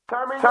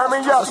Turn me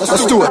up.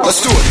 Let's do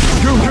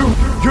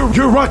it.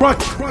 You're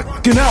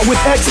rocking out with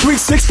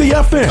X360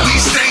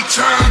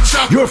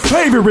 FM. Your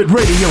favorite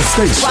radio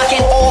station.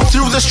 Rocking all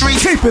through the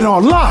streets. Keep it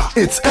on lock.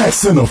 It's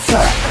X in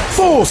effect.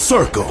 Full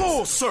circle.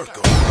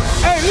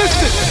 Hey,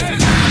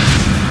 listen.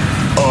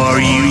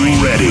 Are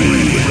you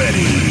ready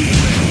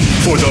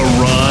for the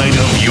ride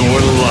of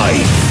your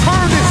life?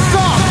 Turn this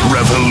up.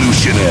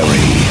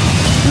 Revolutionary.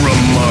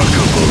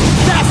 Remarkable.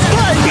 That's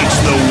right. It's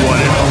the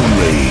one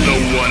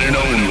and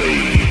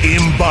only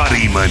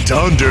Embodiment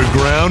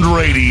Underground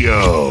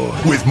Radio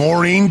with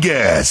Maureen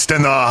Guest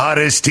and the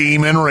hottest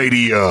team in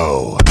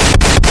radio.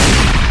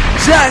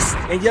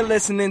 And you're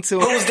listening to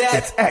Who's that?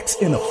 It's X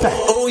in effect.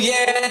 Oh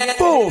yeah.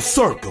 Full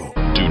circle.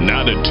 Do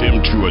not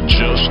attempt to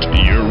adjust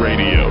your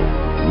radio.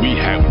 We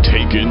have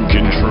taken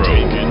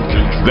control.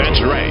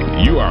 That's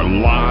right. You are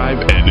live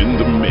and in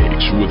the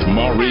mix with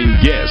Maureen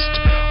Guest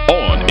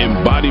on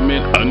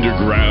Embodiment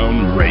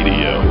Underground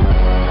Radio.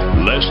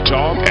 Let's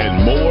talk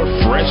and more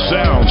fresh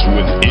sounds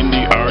with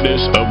indie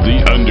artists of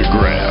the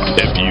underground.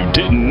 If you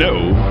didn't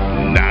know,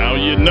 now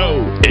you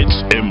know.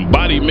 It's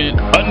Embodiment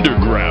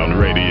Underground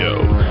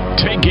Radio.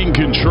 Taking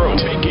control.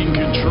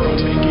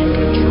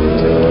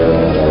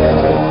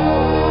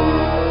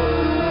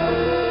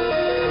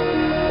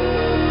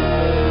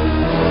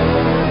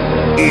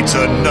 It's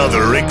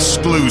another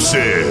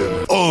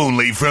exclusive,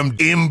 only from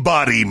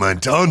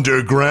Embodiment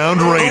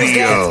Underground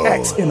Radio.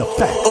 X in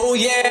effect. Oh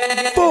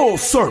yeah. Full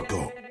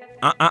circle.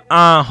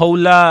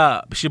 Hold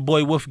up. It's your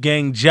boy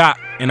Wolfgang Jock,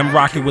 and I'm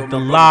rocking with the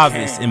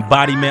livest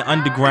Embodiment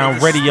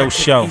Underground Radio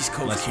Show.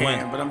 Let's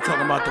win. But I'm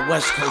talking about the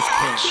West Coast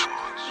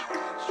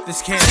can.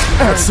 This can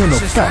X in is very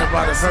consistent effect.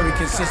 about a very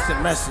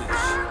consistent message.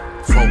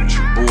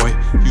 Vulture, boy.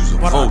 You's a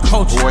About our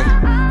vulture, culture boy.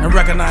 and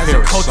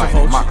recognizing culture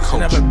Parasite, my vultures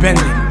culture. never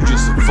bending. You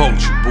just a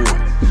vulture, boy.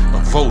 A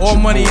vulture. All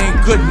money boy.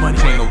 ain't good money.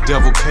 Ain't no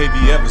devil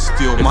KV ever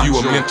steal my joy.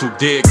 If you a mental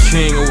dead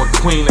king or a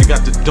queen that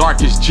got the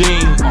darkest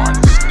gene,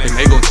 and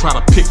they gon' try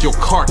to pick your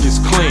carcass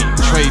clean.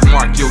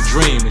 Trademark your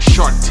dream and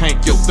Shark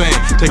Tank your thing.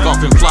 Take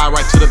off and fly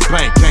right to the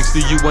bank.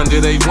 Gangsta you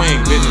under they wing.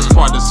 Business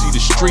partner see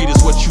the street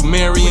is what you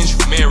marrying.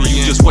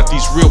 You just what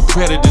these real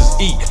predators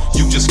eat.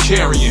 You just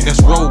carrying. That's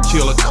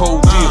roadkill, a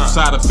cold deal.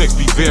 Side effects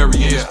be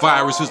varying. This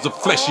virus is the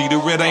flesh eater.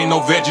 It ain't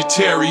no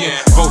vegetarian.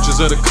 Vultures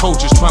are the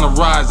coaches trying to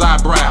rise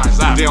eyebrows.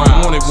 They don't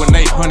want it when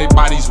they hunted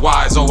by these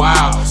wise old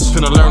owls.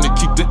 Finna learn to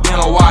keep the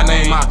NOI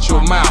name out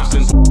your mouth.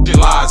 And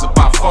lies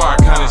about far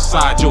kind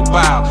inside your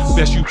bowel.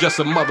 Best you just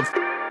a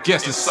motherfucker.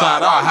 Guess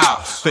inside our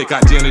house. Fake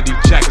identity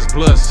jackets,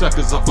 blood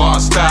suckers of our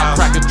style.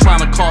 Crackers trying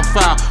to call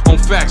foul on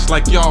facts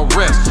like y'all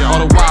rest.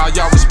 All the while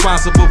y'all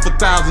responsible for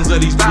thousands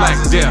of these black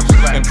deaths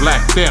and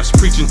black thefts.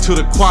 Preaching to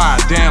the choir,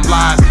 damn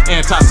lies.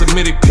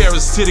 Anti-Semitic,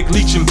 parasitic,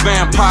 leeching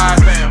vampires.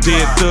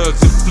 Dead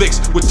thugs and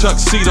flicks with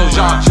tuxedos.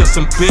 Y'all just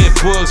some bed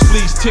bugs,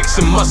 fleas, ticks,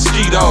 and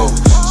mosquitoes.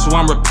 So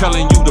I'm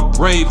repelling you the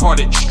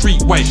brave-hearted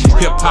streetway.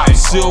 Hip-hop,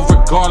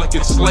 silver, garlic,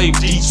 and slave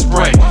deep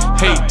spray.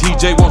 Hey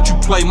DJ, won't you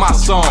play my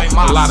song?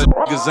 A lot of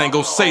niggas ain't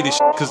gon' say this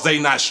shit cause they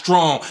not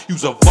strong.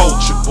 You's a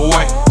vulture,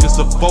 boy. Just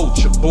a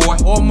vulture, boy.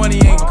 All money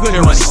ain't good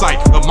Parasite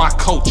of my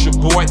culture,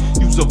 boy.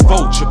 You's a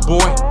vulture,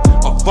 boy.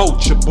 A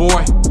vulture,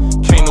 boy.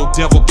 Can't no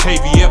devil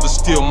KV ever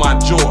steal my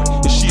joy.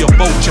 Is she a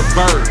vulture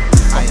bird?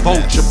 A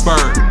vulture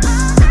bird.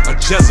 A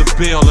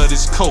Jezebel of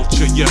this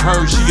culture. You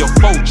heard she a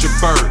vulture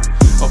bird.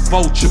 A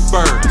vulture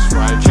bird. That's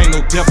right. Can't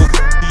no devil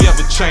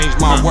ever change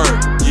my word.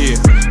 Yeah,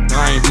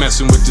 I ain't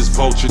messing with this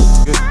vulture.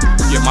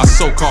 Yeah, my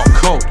so-called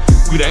cult.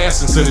 We the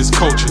essence of this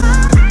culture.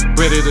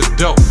 Ready to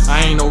dope.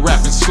 I ain't no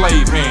rapping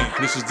slave hand.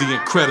 This is the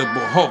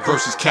Incredible Hulk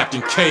versus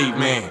Captain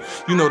Caveman.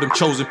 You know them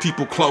chosen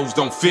people clothes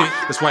don't fit.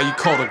 That's why you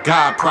call the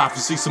God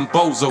prophecy some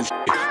bozo shit.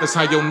 That's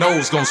how your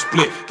nose gon'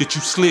 split. Get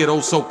you slid oh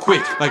so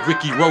quick, like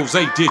Ricky Rose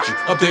did you.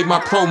 Update my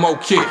promo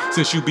kit.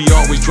 Since you be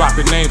always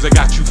dropping names, I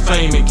got you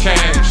fame and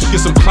cash. Get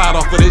some clout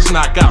off of this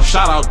knockout.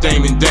 Shout out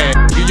Damon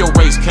Dad. Yeah, your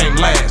race came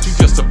last. You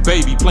just a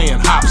baby playing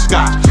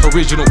hopscotch.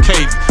 Original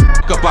cave.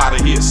 Up out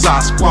of here,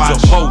 Sasquatch.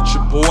 You's a vulture,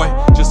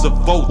 boy. Just a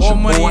vulture, All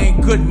money boy.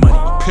 ain't good money.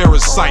 A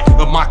parasite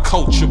of my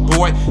culture,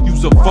 boy.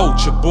 You's a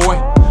vulture, boy.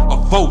 A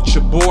vulture,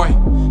 boy.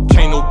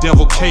 Can't no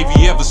devil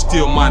KV ever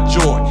steal my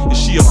joy. Is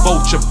she a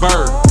vulture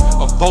bird?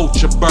 A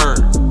vulture bird.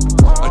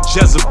 A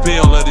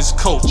Jezebel of this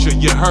culture.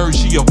 You heard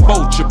she a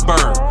vulture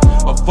bird.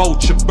 A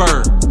vulture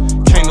bird.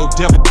 Can't no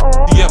devil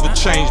ever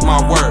change my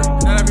word.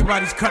 Not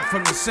everybody's cut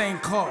from the same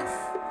cloth.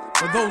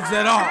 But those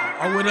that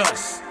are with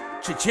us.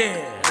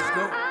 Cheers. Let's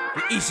go.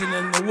 The Eastern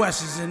and the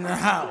West is in the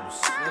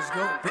house. Let's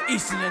go. The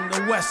Eastern and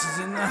the West is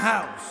in the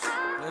house.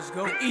 Let's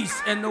go. The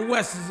East and the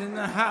West is in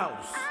the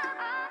house.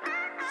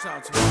 Shout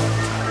out to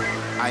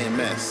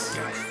IMS.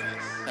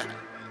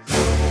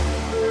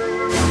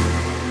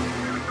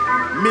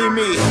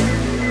 Mimi.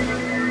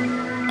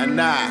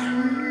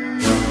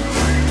 Anai.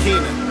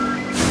 Keena.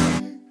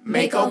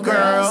 Mako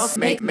girls.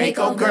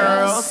 Mako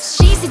girls.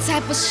 She's the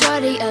type of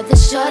shorty other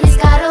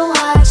shorties gotta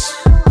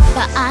watch.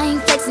 But I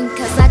ain't flexing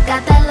cause I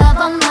got that love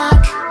on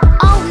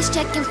lock. Always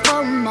checking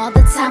for him all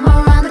the time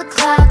around the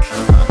clock.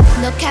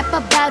 No cap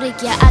about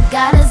it, yeah, I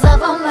got his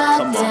love on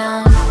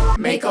lockdown.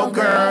 Mako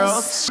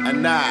girls.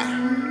 Anai.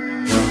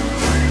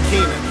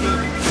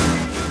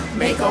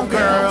 Mako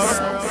girls.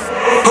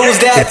 Who's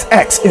that? It's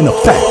X in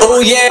effect.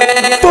 Oh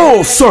yeah.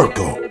 Full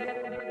circle.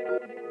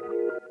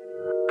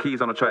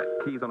 Keys on the track.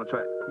 Keys on the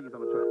track. Keys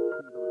on the track.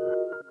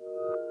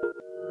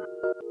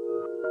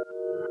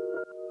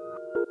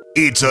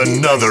 It's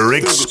another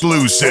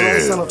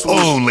exclusive,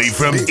 only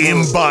from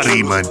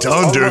Embodiment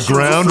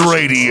Underground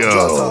Radio.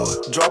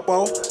 Drop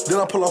off,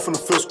 then I pull off in the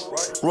pistol.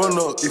 Run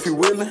up if you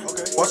willing,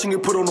 watching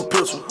it put on the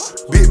pistol.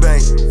 Big bang,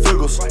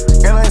 figures,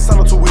 and I ain't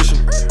signed up tuition.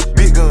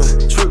 Big gun,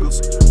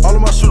 triggers, all of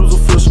my shooters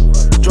official.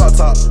 Drop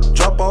top,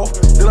 drop off,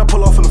 then I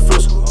pull off in the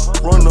pistol.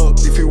 Run up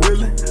if you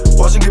willing,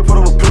 watching it put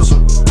on the pistol.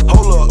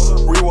 Hold up,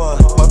 rewind,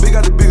 my big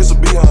got the biggest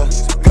of behind.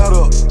 Got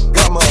up,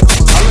 got mine.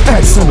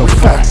 X in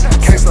effect.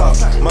 Can't stop,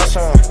 my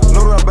shine.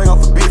 Know that I bang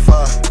off the big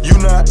five. You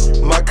not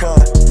my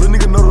kind. Little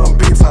nigga know that I'm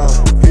big time.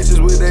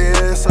 Bitches with their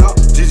ass out.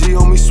 GG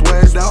on me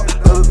swagged out.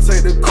 Let her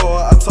take the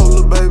car. I told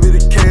her baby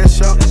to cash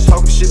out.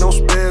 Talking shit don't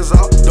spaz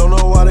out. Don't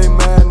know why they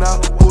mad now.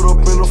 Put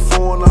up in the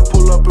phone. I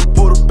pull up and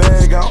pull the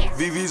bag out.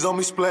 VV's on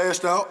me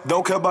splashed out.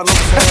 Don't care about no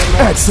fan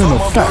now. X in my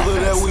effect.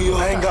 brother that we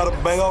I ain't gotta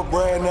bang off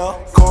brand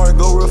now. Car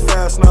go real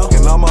fast now.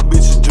 And all my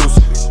bitches juicy.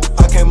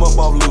 I came up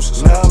off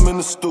looses. Now I'm in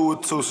the stew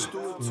with Tusi.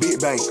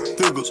 Big bang,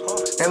 figures,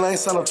 and I ain't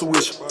signed up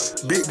tuition.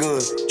 Big gun,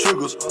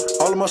 triggers,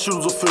 all of my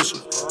shooters official.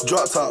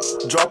 Drop top,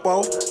 drop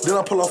off, then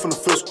I pull off in the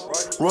fiscal.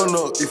 Run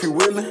up if you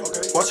willing,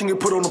 watching it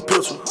put on the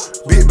pistol.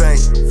 Big bang,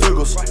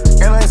 figures,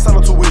 and I ain't signed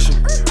up tuition.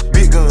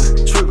 Big gun,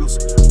 triggers,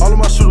 all of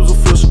my shooters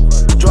official.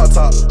 Drop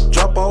top,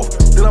 drop off,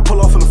 then I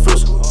pull off in the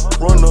fiscal.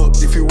 Run up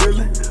if you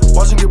willing,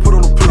 watching it put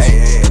on the pistol.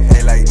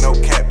 Hey, like no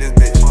cap, this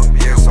bitch.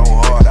 Yeah, so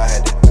hard, I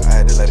had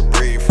to let it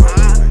breathe for a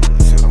little bit.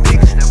 See what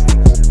I'm saying?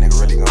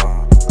 Nigga really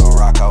gonna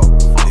rock out.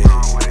 Yeah.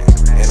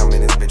 And I'm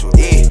in this bitch with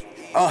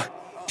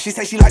she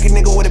say she like a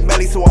nigga with a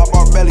belly, so I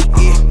bought Beli.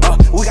 Yeah.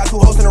 We got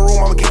two hoes in the room,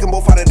 I'ma kick them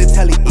both out of the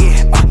telly.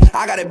 Yeah.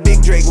 I got a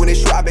big Drake when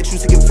it's shoot, I bet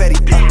you see confetti.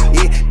 Yeah.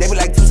 They be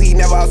like, Tusi,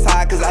 never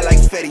outside, cause I like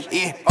Fetty.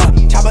 Yeah.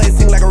 Chopper it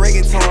sing like a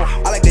reggaeton.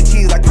 I like the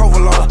cheese like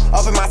provolone.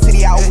 Up in my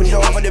city, I open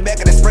door. Up in the back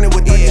of the sprinter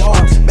with the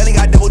home. Belly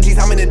got double G's,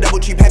 I'm in the double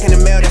G, packing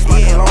the mail, that's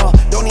my cologne.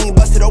 Don't even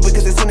bust it open,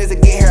 cause as soon as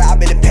it get here, I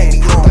bet it pack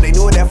me on. But they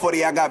knew it that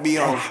 40, I got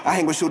beyond. I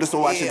hang with shooters,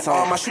 so watch it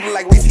on. My shooter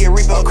like Reese, a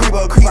Reaper, a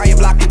creeper, a creep. I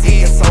ain't blocking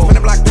 10, so.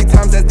 Finna block 3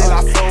 times, that's deal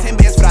I sold. 10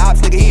 bands for the ops,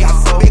 nigga, he got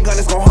sold. Big gun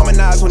is gon'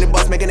 harmonize when it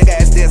bust, make a nigga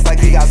ass dance like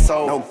he got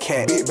sold. No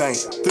cat. Big bang,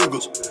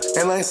 figures,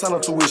 and I ain't signed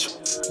up tuition.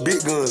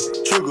 Big gun,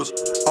 triggers,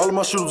 all of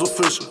my shooters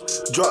official.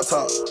 Drop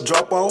top,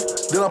 drop off,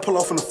 then I pull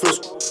off in the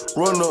fiscal.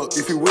 Run up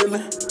if you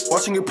willing,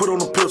 watching it put on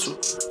the pistol.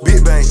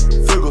 Big bang,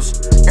 figures,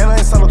 and I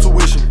ain't signed up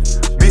tuition.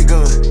 Big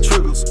gun,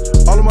 triggers,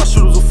 all of my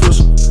shooters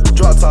official.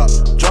 Drop top,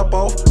 drop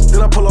off,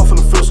 then I pull off in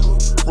the fiscal.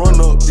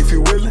 Run up if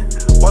you willing,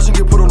 watching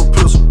it put on the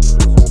pistol.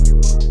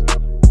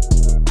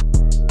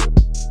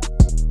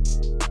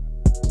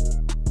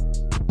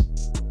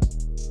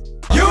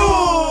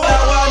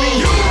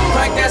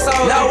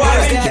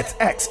 It's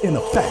X in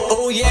effect.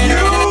 Oh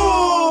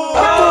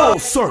yeah. Full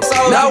circle.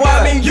 Now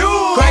I mean you.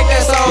 Crank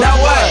that song. Now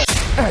what?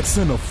 X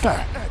in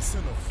effect. X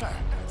in effect.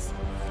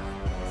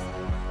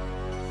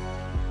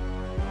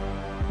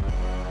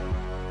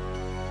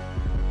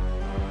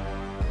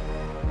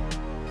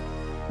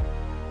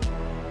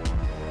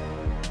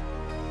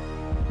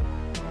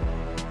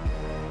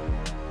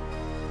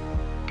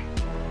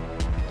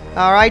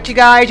 All right, you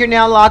guys, you're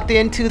now locked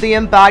into the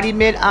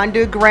Embodiment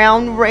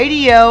Underground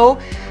Radio.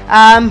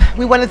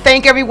 We want to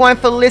thank everyone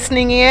for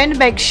listening in.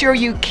 Make sure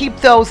you keep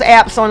those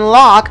apps on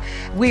lock.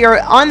 We are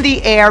on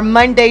the air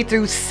Monday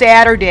through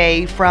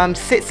Saturday from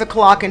 6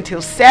 o'clock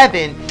until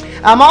 7.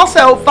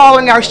 Also,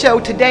 following our show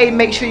today,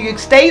 make sure you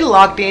stay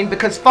locked in,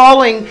 because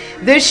following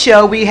this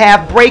show, we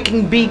have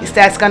Breaking Beats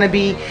that's going to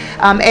be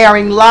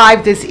airing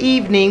live this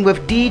evening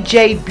with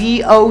DJ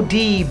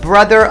BOD,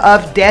 Brother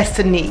of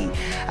Destiny.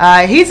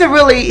 He's a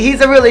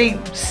really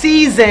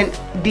seasoned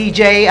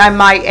DJ, I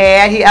might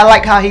add. I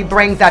like how he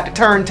brings out the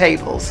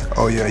turntables.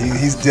 Oh yeah,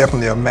 he's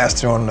definitely a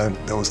master on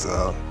those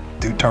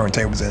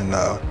turntables and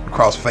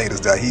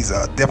crossfaders. That he's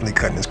definitely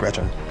cutting and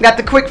scratching. Got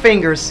the quick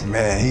fingers.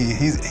 Man, he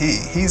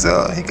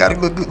got a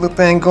good little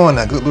thing going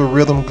now. Good little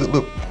rhythm, good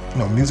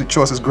little music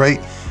choice is great.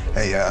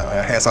 Hey,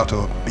 hats off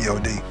to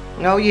BOD.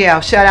 Oh yeah,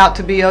 shout out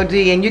to BOD.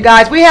 And you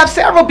guys, we have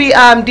several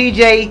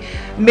DJ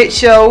mix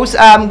shows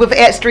with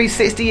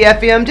X360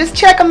 FM. Just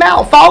check them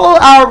out. Follow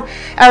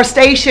our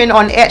station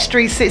on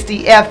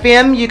X360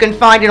 FM. You can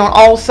find it on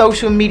all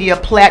social media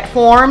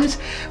platforms.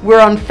 We're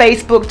on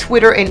Facebook,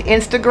 Twitter, and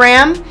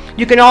Instagram.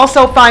 You can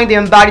also find the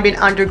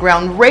Embodiment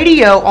Underground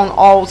Radio on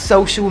all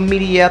social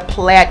media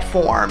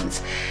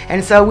platforms.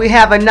 And so we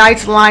have a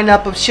nice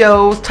lineup of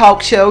shows,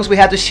 talk shows. We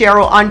have the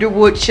Cheryl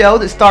Underwood show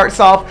that starts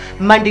off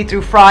Monday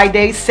through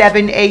Friday,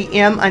 7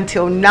 a.m.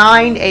 until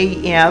 9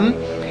 a.m.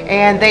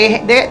 And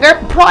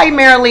they're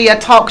primarily a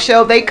talk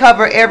show. They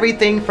cover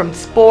everything from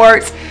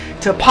sports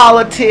to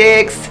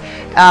politics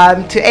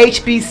to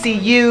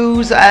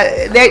HBCUs.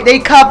 They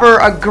cover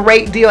a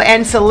great deal,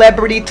 and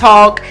celebrity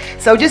talk.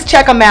 So just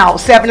check them out.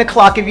 7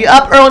 o'clock. If you're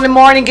up early in the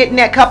morning getting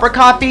that cup of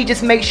coffee,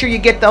 just make sure you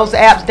get those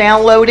apps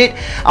downloaded.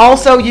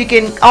 Also, you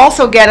can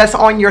also get us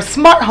on your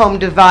smart home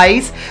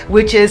device,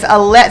 which is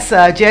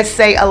Alexa. Just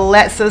say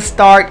Alexa,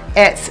 start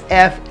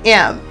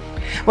XFM.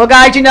 Well,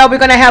 guys, you know we're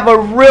going to have a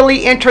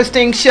really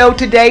interesting show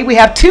today. We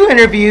have 2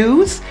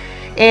 interviews.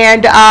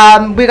 And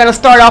we're going to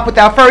start off with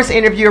our first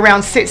interview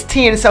around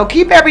 6:10. So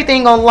keep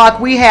everything on lock.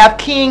 We have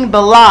King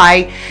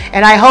Beli,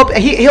 and I hope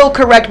he'll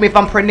correct me if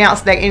I'm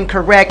pronouncing that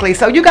incorrectly.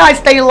 So you guys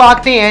stay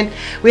locked in.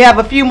 We have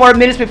a few more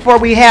minutes before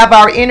we have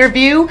our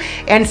interview,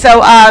 and so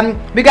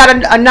we got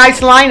a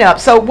nice lineup.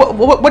 So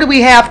what do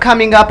we have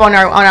coming up on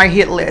our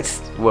hit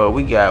list? Well,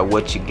 we got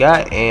What You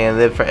Got and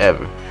Live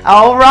Forever.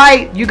 All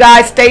right, you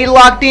guys stay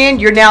locked in.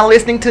 You're now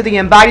listening to the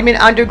Embodiment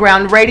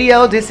Underground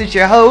Radio. This is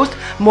your host,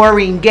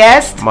 Maureen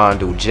Guest.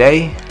 Mondo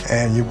J.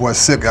 And your boy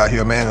Silk out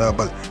here, man.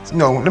 But, you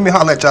know, let me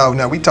holler at y'all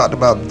now. We talked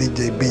about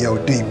DJ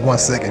BOD 1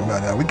 second,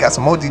 man. Now, we got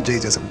some more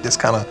DJs that's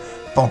kind of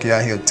funky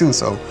out here, too.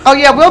 So. Oh,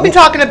 yeah, we'll be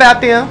talking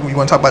about them. You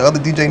want to talk about other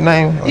DJ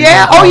names?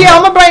 Yeah, I'm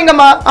going to bring them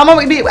up. I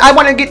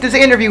want to get this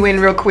interview in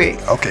real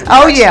quick. Okay.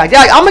 Oh, yeah,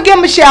 I'm going to give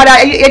them a shout out.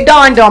 It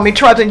dawned on me,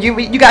 trust me,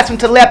 you got some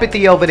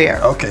telepathy over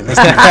there. Okay, let's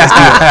do it.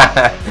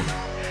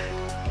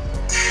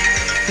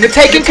 You're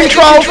taking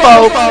control,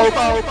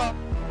 folks.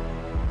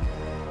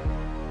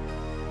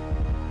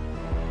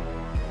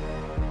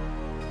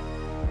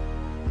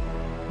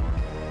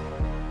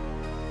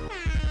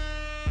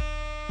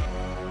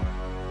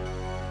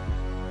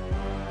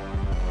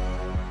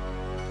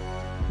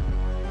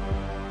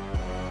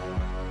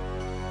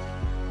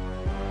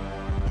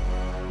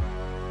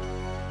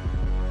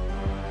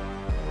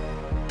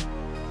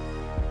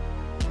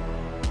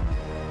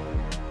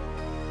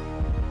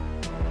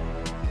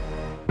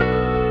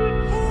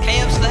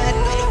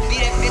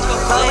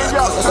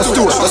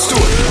 Let's do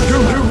it.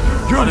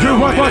 You're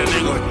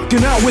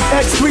rocking out with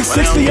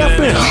X360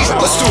 FM.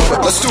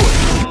 Let's do it.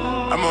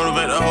 I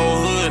motivate the whole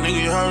hood,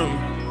 nigga, you heard me.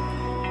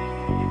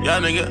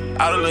 Y'all nigga,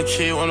 all the little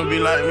kid wanna be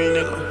like me,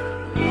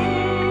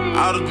 nigga.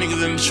 All the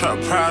niggas in the trap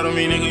proud of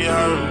me, nigga, you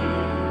heard me.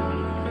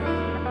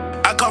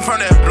 I come from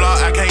that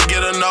block, I can't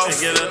get enough.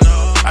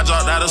 I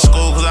dropped out of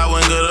school cause I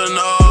wasn't good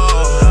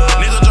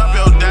enough. Nigga drop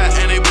your dot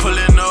and they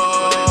pullin'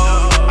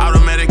 up.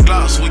 Automatic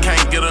gloss, we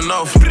can't get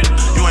enough.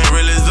 You ain't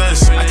really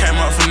this. I came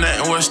up from that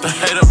and what's the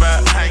hate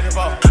about?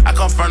 I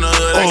come from the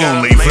hood.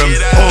 Only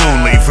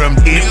from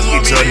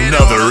it's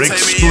another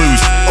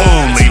exclusive.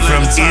 Only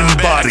from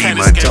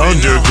Embodiment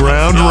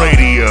Underground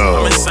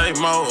Radio. I'm in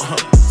safe mode.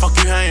 Fuck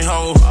you, ain't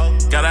hoe.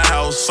 Got a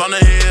house on the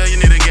hill, you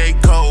need a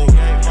gate code.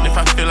 And if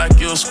I feel like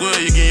you're a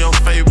squirrel, you get your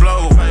face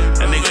blow.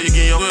 And nigga, you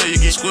get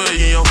squirrel, you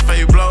get your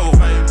face blow.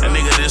 And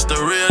nigga, this the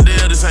real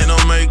deal, this ain't no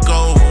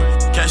makeover.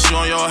 Catch you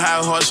on your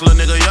high horse, little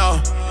nigga, yo.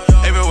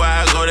 Everywhere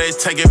I go, they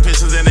taking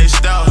pictures and they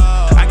stop.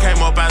 I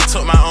came up, I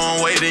took my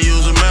own way, they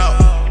use a map.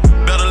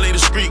 Better leave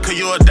the street, cause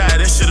you'll die,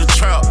 that shit a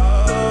trap.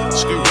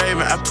 Screw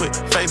Raven, I put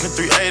faith in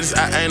 380s.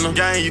 I ain't no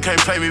game, you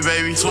can't play me,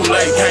 baby. Too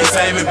late, can't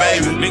save me,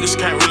 baby. Niggas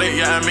can't relate,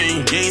 yeah, I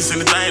mean. You ain't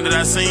seen the thing that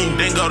I seen.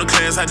 Didn't go to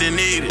class, I didn't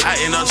need it. I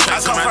end up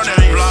chasing my dreams. I come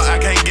from that block,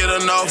 I can't get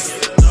enough.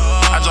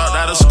 I dropped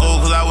out of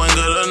school cause I wasn't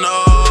good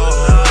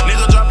enough.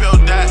 Nigga drop your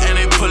dot and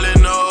they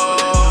pullin'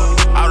 up.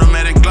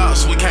 Automatic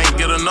gloss, we can't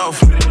get enough.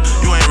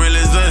 You ain't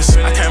really this.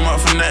 I came up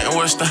from that and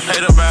what's the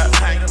hate about?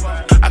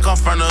 I come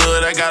from the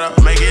hood, I gotta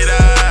make it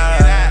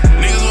out.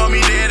 Niggas want me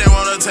dead, they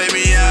wanna take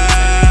me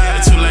out.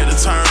 It's too late to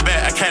turn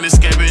back, I can't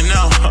escape it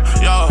now.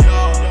 Yo,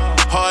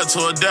 hard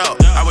to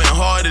adapt. I went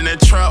hard in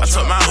that trap. I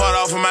took my heart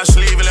off of my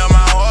sleeve and left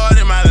my heart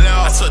in my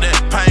lap. I took that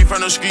pain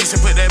from the streets and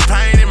put that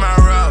pain in my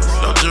raps.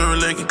 No jury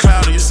looking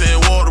cloudy, you said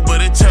water,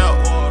 but it tell.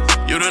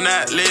 You do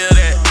not live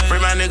that. Free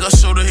my nigga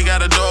shooter, he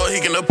got a dog, he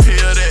can appeal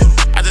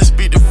that. I just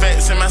speak the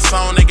facts in my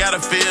song, they gotta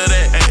feel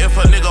that. And if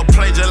a nigga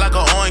play just like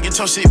a orange, get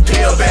your shit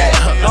peeled back.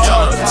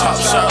 Top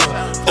shot.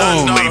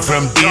 Only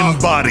from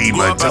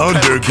Embodiment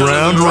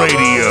Underground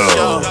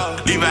Radio.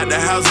 Leave out the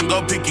house and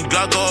go pick your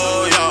Glock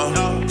up,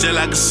 yo. Just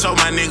like a show,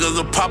 my niggas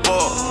will pop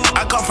up.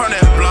 I come from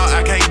that block,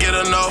 I can't get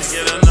enough.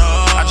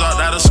 I dropped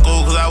out of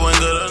school cause I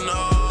wasn't good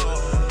enough.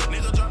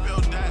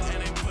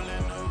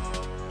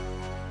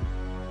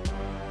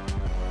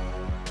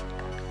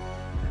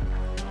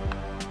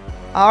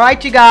 All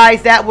right, you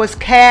guys, that was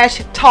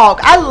Cash Talk.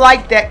 I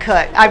like that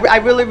cut. I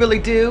really, really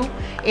do.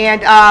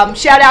 And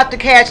shout out to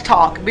Cash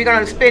Talk. We're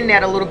gonna spin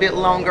that a little bit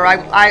longer. I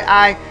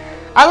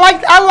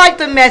like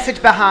the message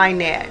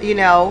behind that. You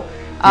know,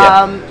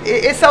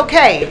 it's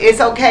okay. It's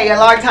okay. A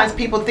lot of times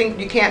people think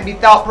you can't be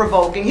thought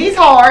provoking. He's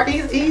hard.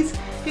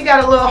 He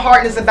got a little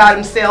hardness about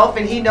himself,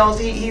 and he knows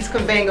he's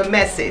conveying a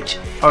message.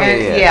 Oh,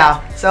 and,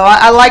 yeah. So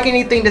I like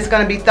anything that's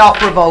going to be thought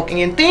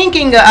provoking and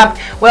thinking.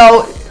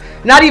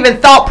 Not even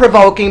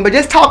thought-provoking, but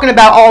just talking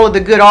about all of the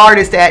good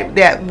artists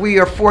that we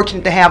are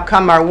fortunate to have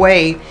come our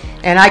way.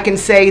 And I can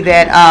say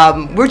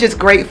that we're just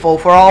grateful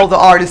for all the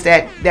artists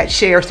that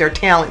shares their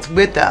talents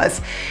with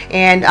us.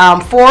 And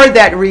for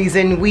that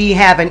reason, we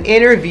have an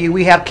interview.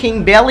 We have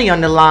King Beli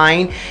on the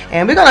line,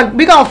 and we're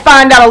gonna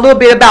find out a little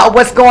bit about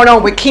what's going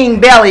on with King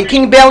Beli.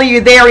 King Beli,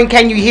 you there, and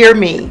can you hear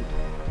me?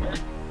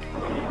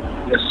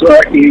 Yes, sir.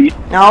 I hear you.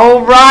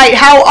 All right.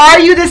 How are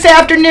you this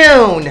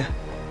afternoon?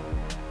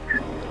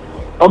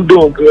 I'm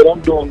doing good. I'm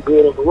doing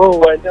good on the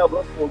road right now,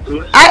 but I'm doing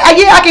good.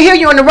 Yeah, I can hear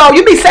you on the road.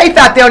 You be safe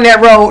out there on that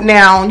road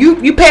now.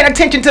 You paying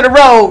attention to the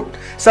road.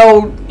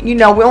 So, we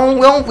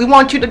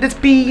want you to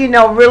just be,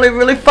 really,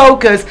 really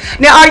focused.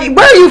 Now,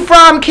 where are you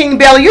from, King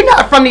Beli? You're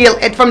not from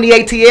the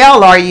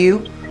ATL, are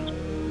you?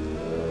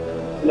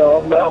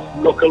 No, I'm out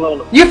from North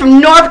Carolina. You're from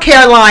North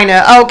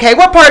Carolina. Okay.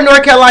 What part of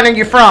North Carolina are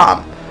you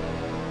from?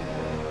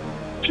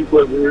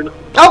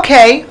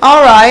 Okay,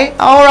 all right.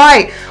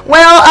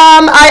 Well,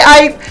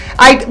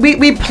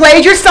 we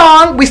played your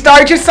song. We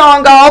started your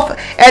song off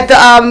at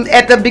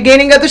the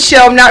beginning of the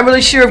show. I'm not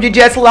really sure if you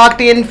just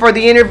locked in for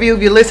the interview,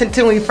 if you listened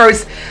to when we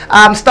first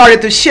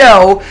started the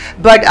show,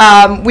 but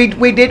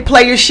we did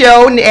play your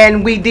show,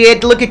 and we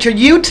did look at your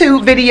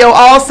YouTube video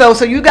also.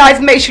 So you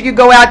guys make sure you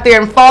go out there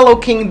and follow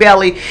King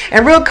Beli.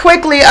 And real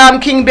quickly,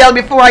 King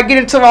Beli, before I get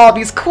into all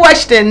these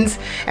questions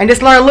and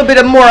just learn a little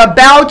bit more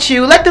about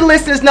you, let the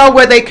listeners know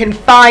where they can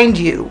find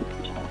you.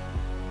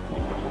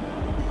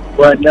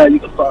 Right now, you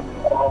can find me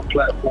on all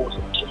platforms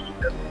of King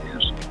Beli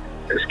Music.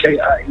 It's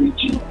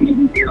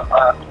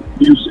KINGBELI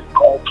Music,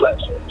 all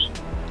platforms.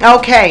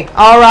 Okay,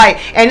 all right.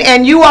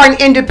 And you are an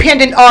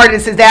independent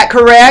artist, is that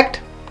correct?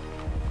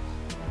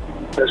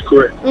 That's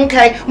correct.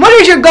 Okay. What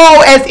is your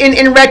goal as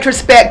in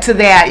retrospect to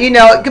that?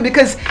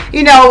 Because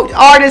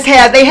artists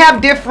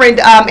have different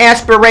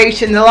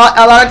aspirations. A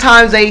lot of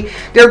times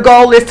their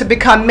goal is to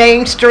become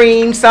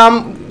mainstream.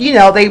 Some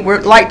they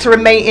would like to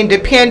remain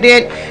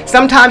independent.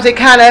 Sometimes they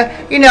kind of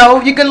you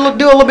can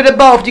do a little bit of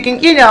both. You can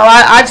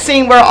I've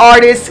seen where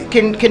artists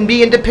can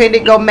be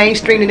independent, go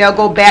mainstream, and they'll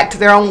go back to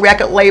their own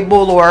record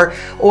label or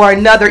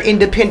another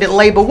independent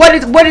label.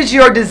 What is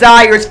your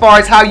desire as far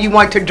as how you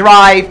want to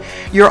drive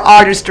your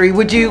artistry?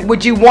 Would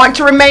you want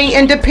to remain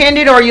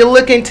independent, or are you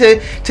looking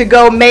to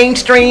go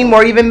mainstream,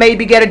 or even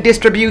maybe get a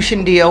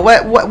distribution deal?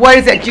 What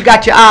is that you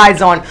got your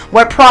eyes on?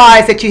 What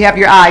prize that you have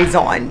your eyes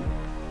on?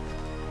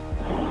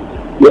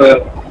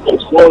 Well,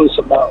 as far as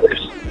about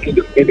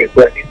independent,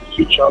 but in the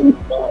future, I would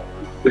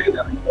looking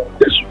at a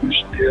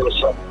distribution deal or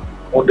something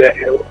on that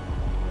area.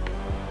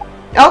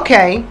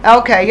 Okay.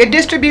 Your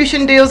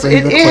distribution deals,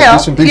 it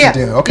helps. Yeah.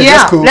 Deal. Okay, yeah,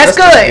 that's cool. That's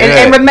good.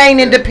 And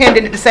remain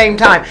independent at the same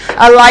time.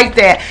 I like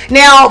that.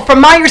 Now, from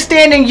my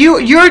understanding,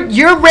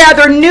 you're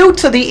rather new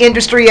to the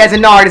industry as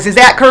an artist. Is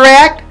that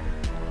correct?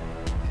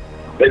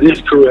 That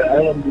is correct.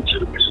 I am new to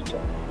the music.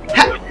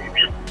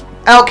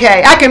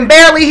 Okay, I can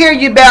barely hear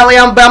you, Beli.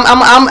 I'm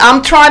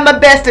trying my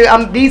best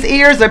to. These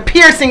ears are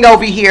piercing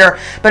over here,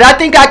 but I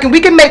think we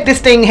can make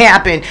this thing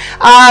happen.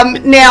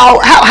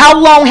 Now, how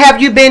long have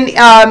you been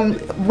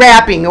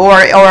rapping or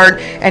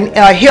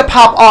a hip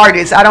hop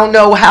artist? I don't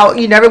know how.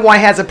 Everyone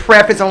has a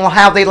preference on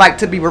how they like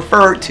to be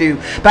referred to.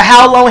 But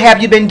how long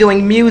have you been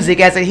doing music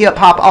as a hip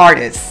hop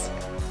artist?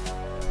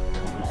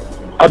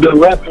 I've been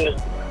rapping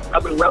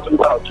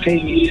about 10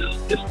 years.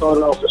 It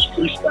started off as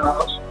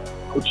freestyles,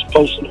 which is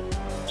posting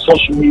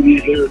social media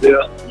here and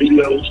there,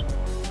 videos,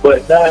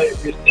 but now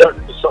it's turned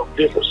into something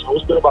different. So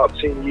it's been about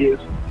 10 years.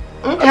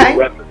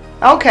 Okay.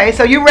 Okay,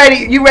 so you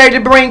ready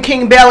to bring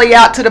King Beli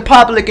out to the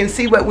public and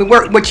see what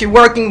you're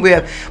working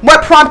with?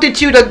 What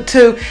prompted you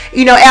to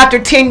after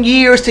 10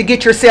 years to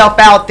get yourself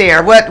out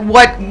there?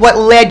 What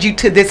led you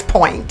to this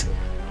point?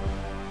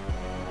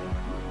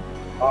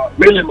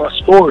 Really, my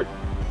story.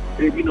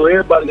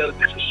 Everybody got a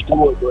different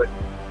story, but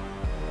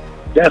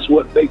that's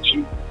what makes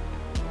you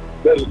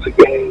better to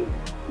game.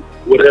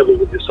 Whatever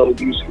with this whole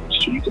music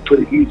industry, you can put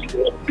it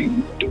easily on the beat,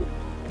 you can do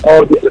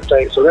all different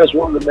things. So that's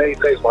one of the main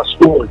things, my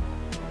story,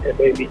 that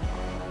made me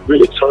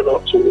really turn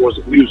up towards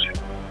the music.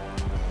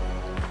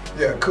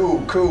 Yeah,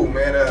 cool,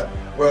 man.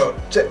 We were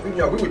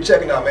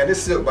checking out, man.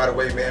 This Silk, by the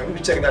way, man. We were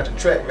checking out the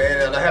track, man,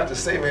 and I have to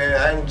say, man,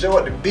 I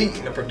enjoyed the beat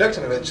and the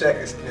production of the track.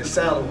 It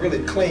sounds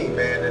really clean,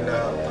 man, and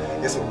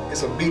it's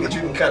a beat that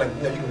you can kind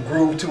of you can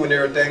groove to and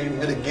everything. You can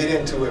really get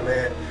into it,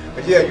 man.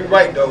 But yeah, you're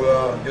right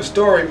though. Your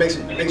story makes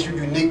you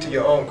unique to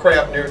your own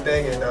craft and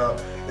everything, and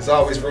there's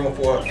always room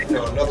for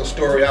another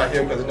story out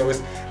here, because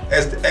it's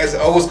as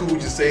the old school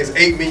would just say, it's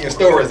 8 million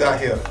stories out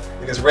here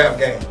in this rap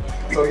game.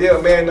 So yeah,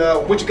 man,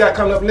 what you got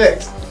coming up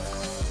next?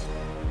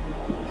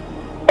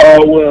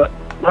 Well,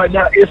 right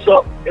now it's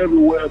up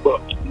everywhere,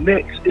 but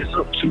next it's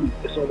up too.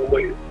 It's on the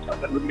way. I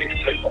got the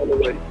mixtape on the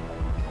way.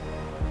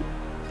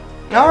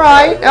 All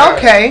right.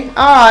 Okay. All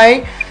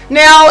right.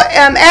 Now,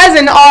 as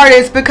an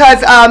artist,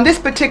 because this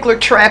particular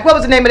track, what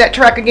was the name of that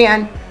track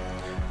again?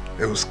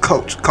 It was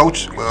Coach.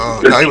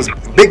 No, it was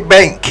Big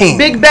Bang King.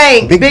 Big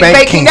Bang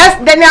King. Now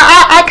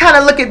I kind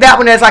of look at that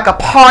one as like a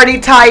party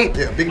type.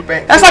 Yeah, Big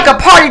Bang. That's like a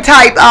party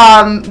type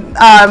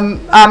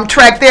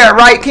track there,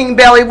 right, King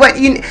Beli?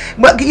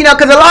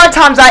 Because a lot of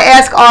times I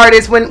ask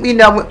artists when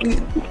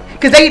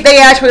Because they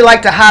actually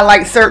like to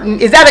highlight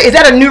certain. Is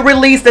that a new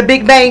release? The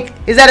Big Bank,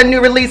 is that a new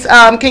release?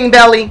 King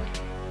Beli.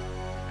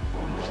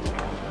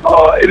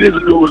 It is a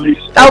new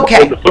release.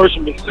 Okay. And the first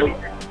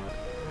mixtape.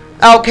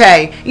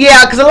 Okay,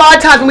 yeah, because a lot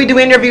of times when we do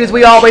interviews,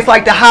 we always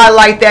like to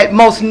highlight that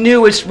most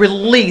newest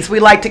release.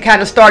 We like to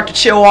kind of start to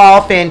show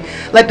off and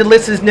let the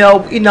listeners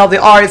know, you know, the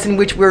artists in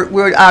which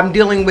we're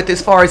dealing with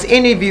as far as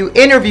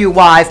interview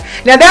wise.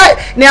 Now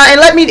and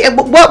let me.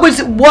 What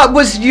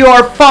was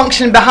your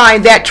function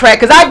behind that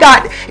track? Because I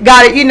got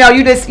it. You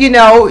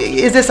know,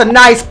 is this a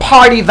nice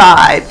party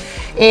vibe?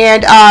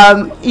 And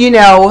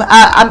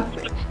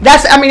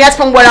that's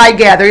from what I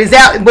gather.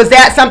 Was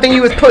that something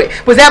you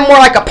was that more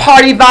like a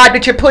party vibe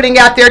that you're putting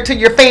out there to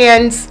your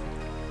fans?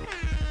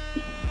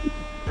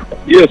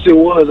 Yes, it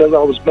was. As I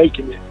was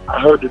making it,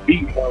 I heard the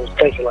beat and I was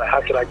thinking, like, how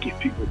can I get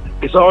people?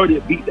 It's already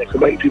a beat that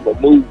can make people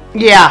move.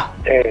 Yeah.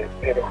 And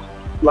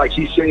like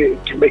he said,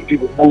 it can make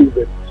people move.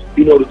 And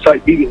you know, the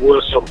type beat it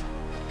was. So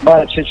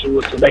my intention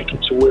was to make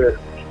it to where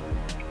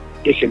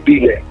it can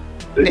be that.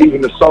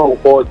 Even the song,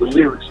 or the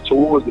lyrics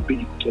towards the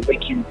beat, can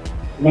make you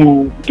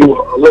move, do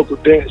a local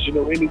dance, you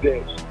know, any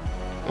dance.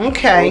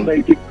 Okay. So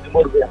maybe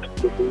motivate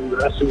people to move.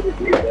 I see what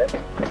they did that.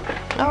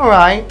 All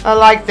right, I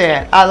like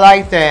that.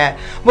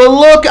 Well,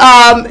 look,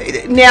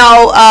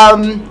 now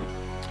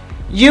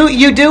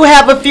you do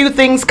have a few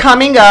things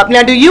coming up.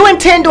 Now, do you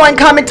intend on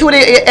coming to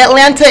the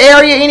Atlanta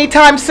area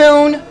anytime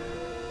soon?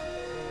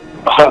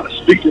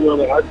 Speaking of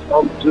it,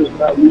 I'm just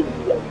not leaving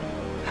Atlanta.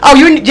 Oh,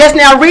 you're just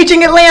now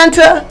reaching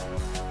Atlanta?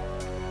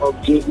 I'm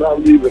just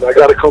not leaving. I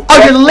gotta come back.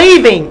 Oh, you're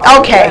leaving?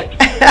 Okay.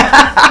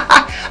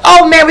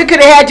 Oh man, we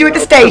could have had you at the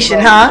station,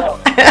 huh?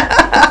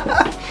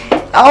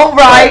 All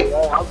right.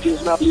 I'm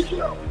just not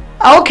leaving out.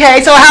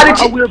 Okay, so how did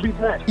you? I will be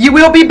back. You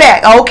will be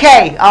back.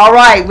 Okay, all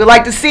right. We'd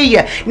like to see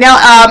you. Now,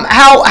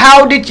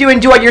 how did you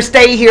enjoy your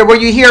stay here? Were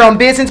you here on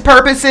business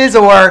purposes,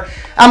 or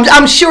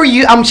I'm sure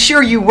you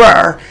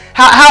were.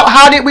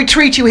 How did we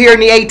treat you here in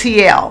the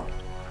ATL?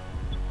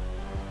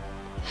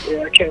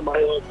 Yeah, I came out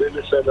here on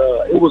business, and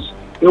it was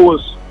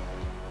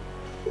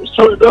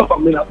turned up. I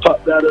mean, I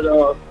popped out at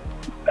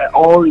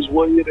Orange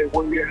one year. They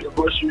 1 year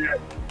anniversary at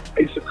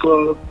Ace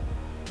Club.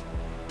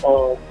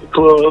 The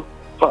club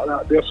popped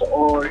out there for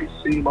Orange.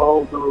 Seen my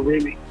homegirl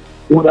Remy.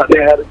 Went out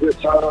there, had a good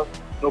time.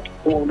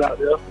 Performed out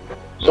there.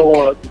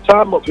 So the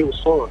time up here was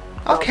fun.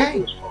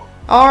 Okay.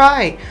 All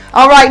right.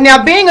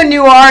 Now, being a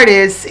new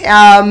artist,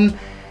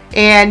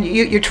 and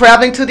you're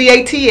traveling to the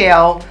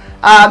ATL,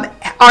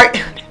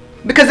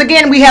 because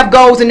again, we have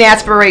goals and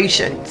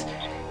aspirations.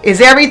 Is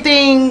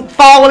everything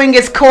following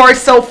its course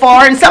so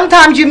far? And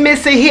sometimes you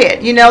miss a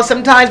hit. You know,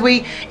 sometimes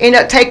we end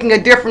up taking a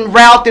different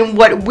route than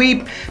what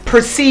we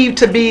perceive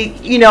to be,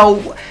 you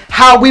know,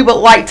 how we would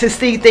like to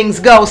see things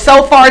go.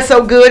 So far,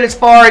 so good as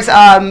far as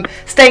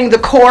staying the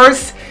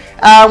course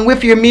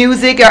with your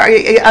music.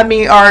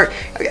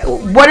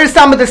 What are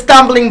some of the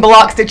stumbling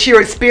blocks that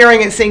you're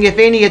experiencing, if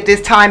any, at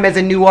this time as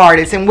a new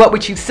artist? And what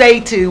would you say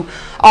to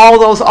all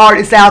those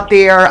artists out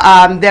there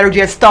that are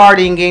just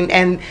starting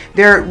and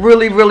they're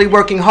really, really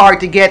working hard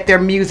to get their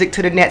music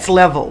to the next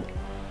level?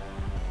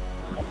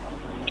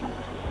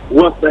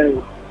 One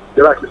thing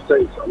that I can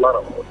say to a lot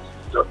of artists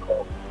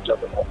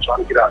jumping on,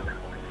 trying to get out there.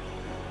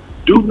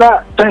 Do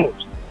not think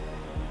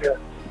that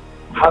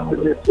hop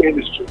in this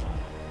industry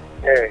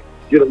and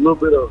get a little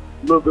bit of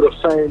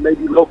fame,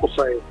 maybe local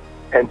fame,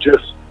 and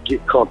just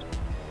get comfortable.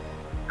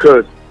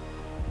 Because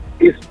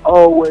it's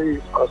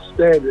always a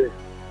standing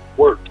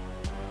work.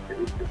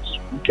 You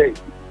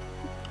can't.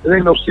 There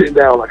ain't no sitting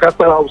down. Like, I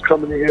thought I was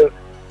coming in here,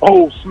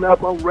 oh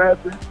snap, I'm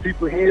rapping.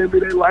 People hearing me,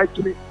 they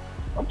liking it.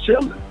 I'm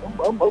chilling.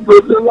 I'm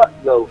living a lot.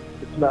 No,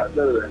 it's not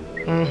none of that.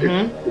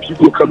 Mm-hmm. If you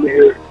gonna come in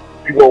here,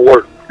 you gonna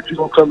work. If you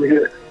gonna come in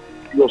here,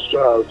 you gonna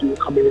strive. If you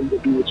gonna come in here, you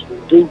gonna do what you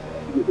gonna do.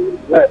 You gonna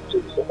rap. So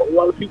a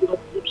lot of people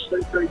don't do the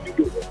same thing you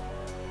do.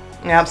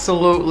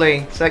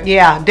 Absolutely. So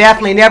yeah,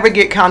 definitely never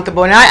get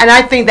comfortable, and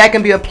I think that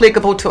can be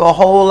applicable to a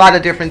whole lot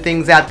of different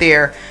things out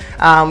there.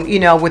 You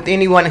know, with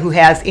anyone who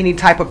has any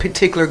type of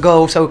particular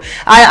goal. So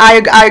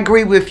I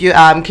agree with you,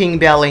 King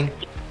Beli.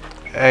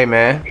 Hey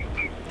man,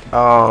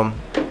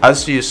 I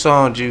see your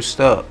song "Juiced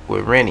Up"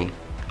 with Rennie.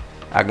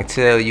 I can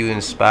tell you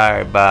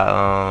inspired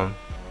by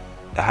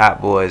the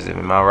Hot Boys.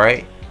 Am I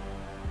right?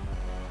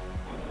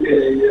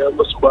 Yeah, I'm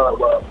inspired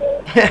by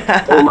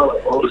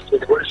older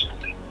generations.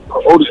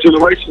 Older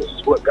generations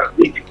is what got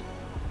me.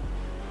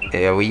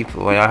 Yeah,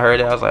 when I heard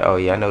that, I was like, oh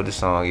yeah, I know the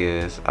song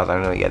is. I was like,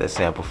 I know you got a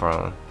sample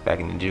from back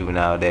in the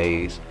juvenile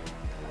days.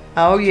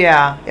 Oh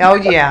yeah.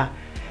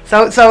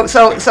 So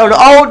the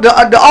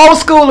old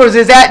schoolers,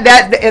 is that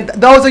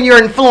those are your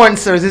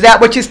influencers? Is that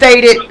what you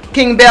stated,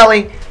 King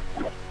Beli?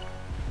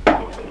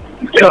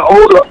 Yeah,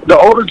 the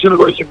older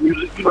generation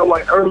music, you know,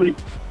 like late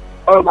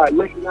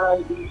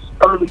 90s,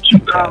 early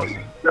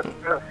 2000s.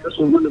 That's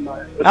what really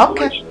my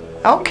inspiration.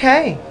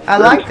 Okay, I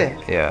like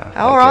that. Yeah.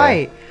 All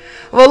right.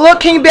 Well, look,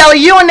 King Beli,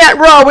 you on that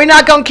road. We're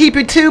not going to keep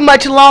you too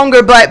much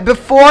longer, but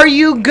before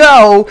you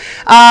go,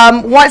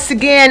 once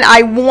again,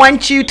 I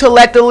want you to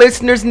let the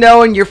listeners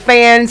know and your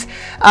fans,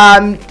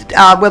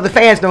 well, the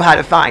fans know how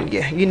to find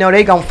you. You know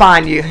they're going to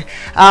find you.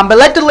 But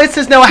let the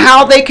listeners know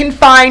how they can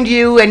find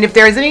you and if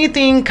there's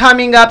anything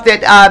coming up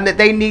that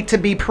they need to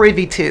be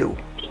privy to.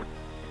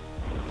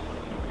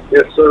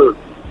 Yes, sir.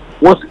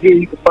 Once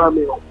again, you can find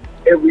me on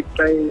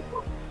everything,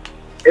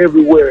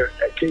 everywhere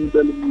at King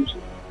Beli Music.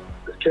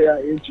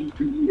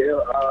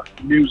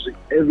 KINGBELI Music,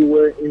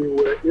 everywhere,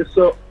 anywhere. It's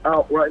up,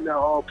 out right now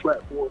on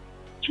platforms.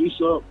 Juice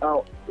Up,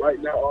 out right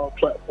now on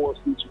platforms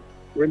featuring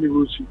Remy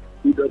Rucci,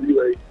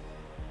 BWA.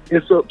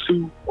 It's Up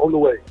 2 on the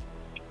way.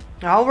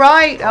 All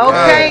right.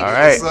 Okay. All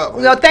right.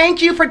 Well,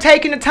 thank you for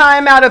taking the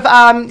time out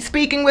of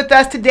speaking with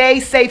us today.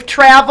 Safe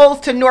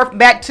travels to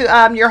back to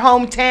your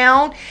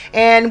hometown,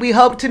 and we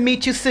hope to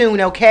meet you soon.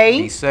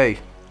 Okay. Be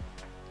safe.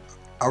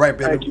 All right,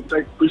 baby. Thank you.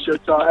 Appreciate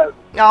y'all having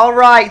me. All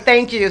right.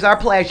 Thank you. It's our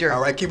pleasure.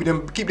 All right. Keep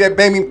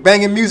that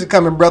banging music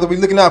coming, brother. We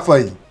looking out for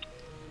you.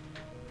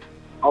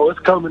 Oh, it's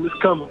coming.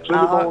 Plenty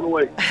more on the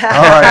way.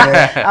 All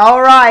right, man.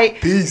 All right.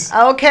 Peace.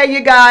 Okay, you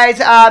guys.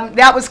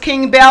 That was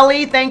King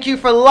Beli. Thank you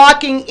for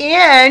locking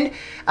in.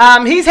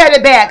 He's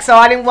headed back, so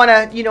I didn't want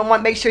to,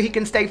 make sure he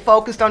can stay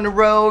focused on the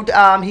road.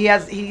 He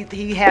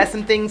has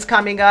some things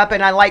coming up,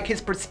 and I like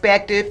his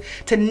perspective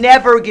to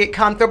never get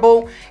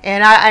comfortable.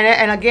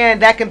 And again,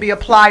 that can be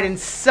applied in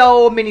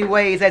so many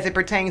ways as it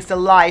pertains to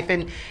life.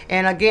 And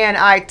again,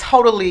 I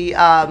totally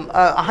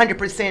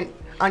 100%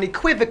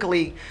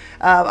 unequivocally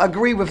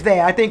agree with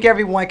that. I think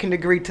everyone can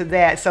agree to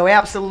that. So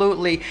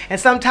absolutely. And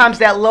sometimes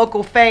that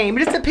local fame,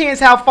 it just depends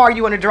how far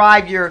you want to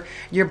drive your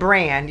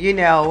brand,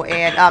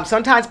 and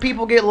sometimes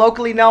people get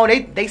locally known.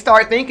 They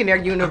start thinking they're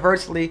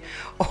universally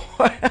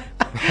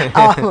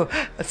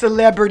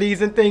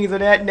celebrities and things of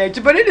that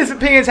nature. But it just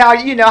depends how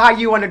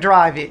you want to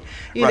drive it.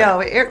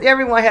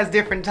 Everyone has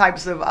different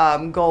types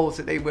of goals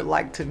that they would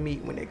like to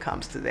meet when it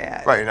comes to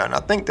that. Right. And I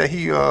think that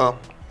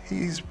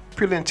he's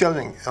pretty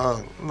intelligent.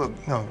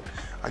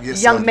 I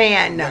guess young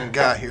man, young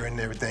guy here and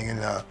everything.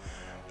 And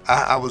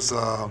I was,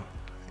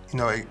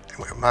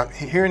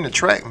 hearing the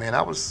track, man,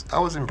 I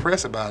was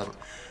impressed about it.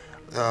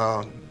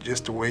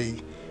 Just the way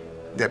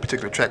that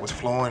particular track was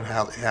flowing,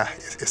 how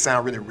it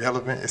sounded really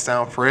relevant. It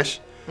sounded fresh.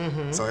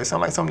 Mm-hmm. So it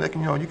sounded like something that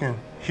you can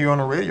hear on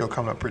the radio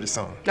coming up pretty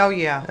soon. Oh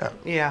yeah,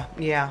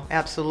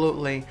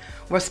 absolutely.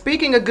 Well,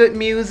 speaking of good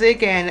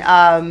music and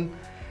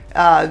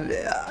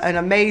an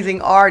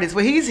amazing artist.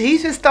 Well,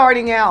 he's just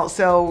starting out,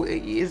 so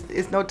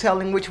it's no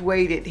telling which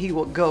way that he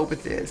will go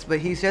with this. But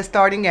he's just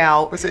starting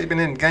out. Let's say he's been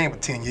in the game for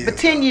 10 years. For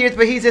 10 years,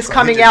 but he's just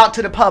coming out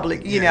to the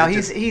public.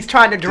 He's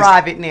trying to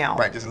drive it now.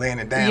 Right, just laying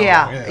it down.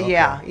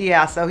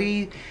 Yeah. So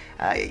he,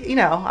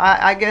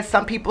 I guess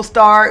some people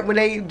start when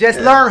they just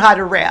learn how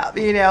to rap.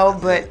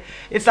 But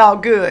it's all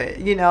good.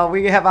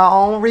 We have our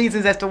own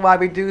reasons as to why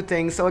we do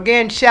things. So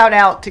again, shout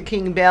out to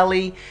King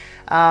Beli.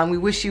 We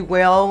wish you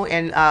well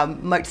and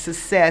much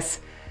success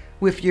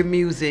with your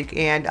music.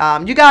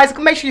 And you guys,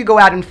 make sure you go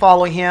out and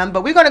follow him.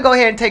 But we're going to go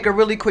ahead and take a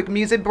really quick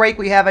music break.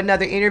 We have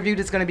another interview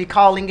that's going to be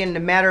calling in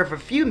a matter of a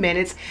few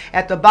minutes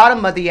at the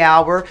bottom of the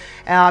hour.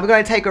 We're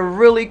going to take a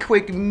really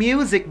quick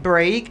music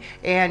break.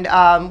 And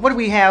what do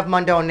we have,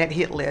 Mondo, on that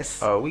hit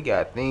list? We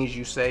got Things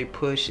You Say,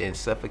 Push, and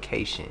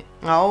Suffocation.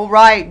 All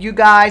right, you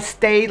guys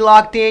stay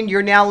locked in.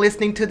 You're now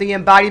listening to the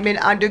Embodiment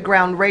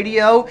Underground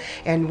Radio,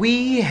 and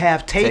we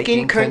have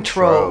taken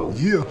control.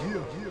 Yeah.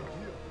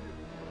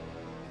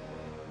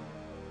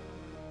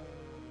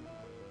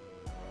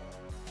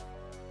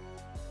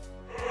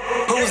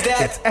 Who's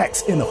that? It's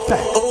X in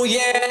effect. Oh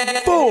yeah.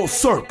 Full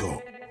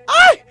circle.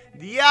 Ay!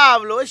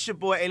 Diablo, it's your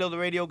boy Alo the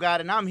Radio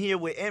God, and I'm here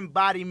with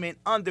Embodiment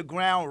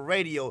Underground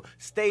Radio.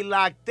 Stay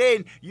locked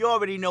in. You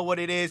already know what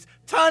it is.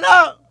 Turn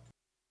up!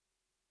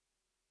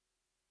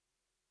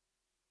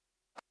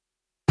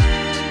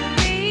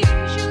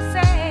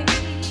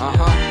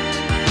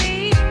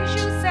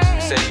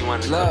 Said you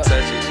wanted to come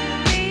touch it.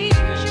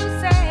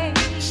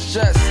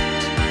 Stress.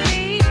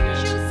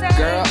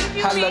 Girl,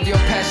 I love your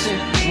passion.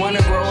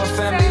 Wanna grow a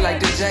family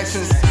like the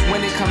Jacksons.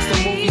 When it comes to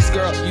movies,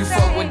 girl, you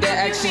fuck with the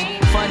action.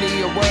 Funny,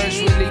 your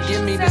words really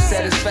give me the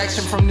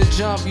satisfaction. From the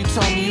jump, you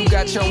told me you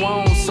got your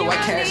own, so I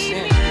cashed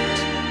in.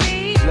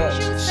 Look,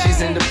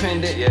 she's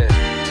independent. Yeah.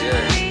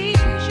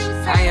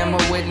 I am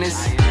a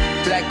witness.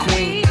 Black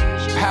queen,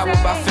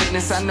 powered by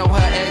fitness. I know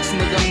her ex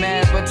nigga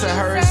mad, but to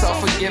her it's all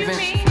forgiven.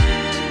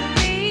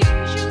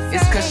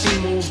 It's cause she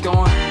moved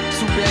on.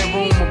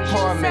 2-bedroom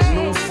apartment,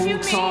 new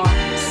futon.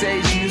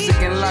 Sage music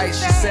and light,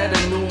 she said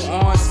a new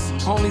ons.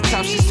 Only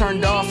time she's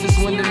turned off is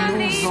when the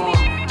news on.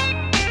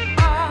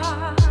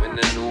 When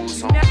the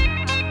news on.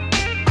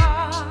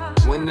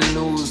 When the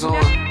news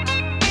on.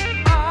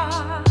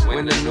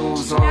 When the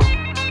news on.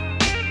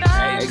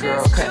 Hey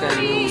girl, cut that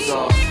news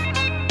off.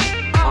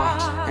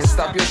 And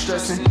stop your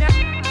stressing.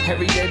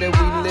 Every day that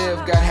we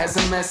live, God has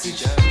a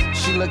message.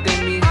 She looked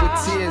at me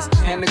with tears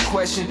and the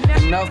question,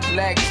 enough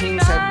black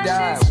kings have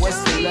died,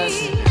 what's the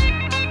lesson?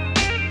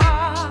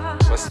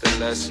 What's the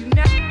lesson?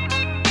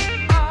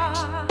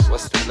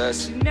 What's the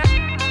lesson?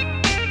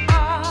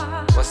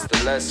 What's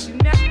the lesson?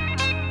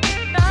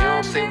 You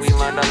don't think we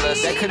learned our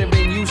lesson? That could've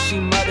been you, she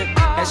muttered.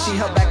 As she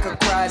held back her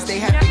cries, they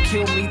had to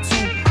kill me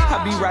too.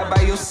 I'll be right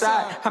by your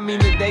side. I mean,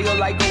 the day you're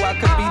like, oh, I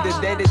could be the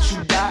day that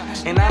you die.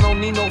 And I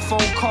don't need no phone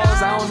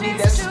calls, I don't need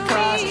that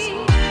surprise.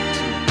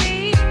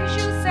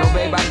 No,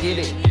 babe, I get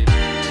it.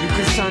 You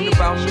concerned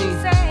about me,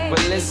 but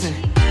listen,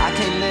 I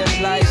can't live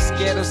life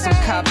scared of some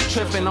cops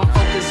tripping. I'm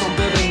focused on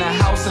building a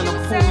house and a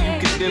pool you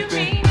can dip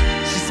in.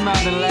 She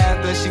smiled and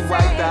laughed as she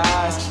wiped her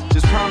eyes.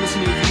 Just promise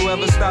me if you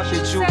ever stop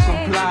that you'll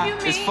comply.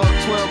 It's fuck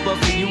 12, but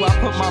for you I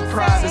put my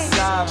pride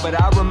aside. But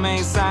I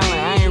remain silent,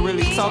 I ain't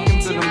really talking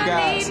to them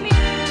guys. I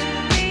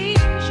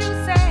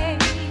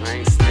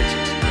ain't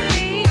snitching,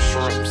 little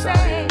shrimps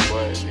out here,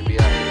 boy. They be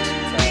out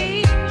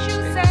here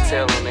tired. They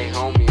tell on they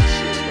homie and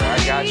shit, bro. I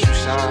got you,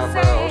 Sean,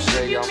 bro.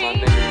 O'Shea, y'all my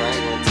niggas, I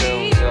ain't gon' tell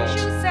them, y'all.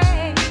 You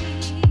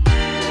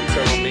gon'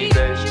 tell on me,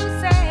 baby?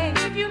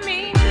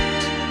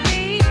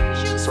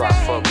 So I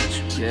fuck with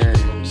you. Yeah,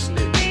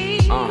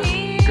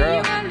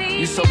 girl,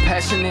 you so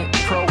passionate,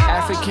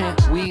 pro-African,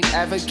 weed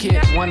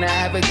advocate, wanna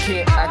have a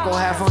kid, I go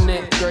half on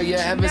it. Girl, you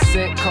ever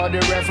sick, called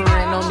it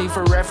referent, no need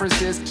for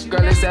references.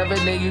 Girl, it's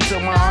evident you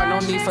took my heart, no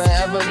need for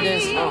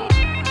evidence.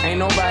 Ain't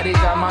nobody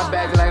got my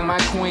back like my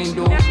queen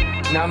do.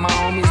 Not my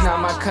homies, not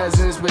my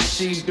cousins, but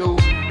she do.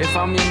 If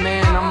I'm your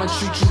man, I'ma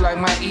treat you like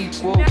my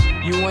equal.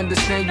 You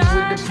understand you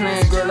with the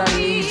plan, girl, I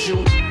need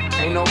you.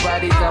 Ain't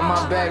nobody got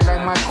my back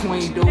like my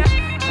queen do.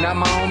 Not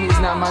my homies,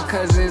 not my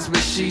cousins, but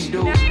she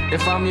do.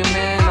 If I'm your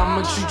man,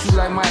 I'ma treat you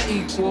like my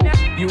equal.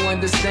 You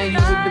understand you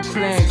with the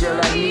plan, girl,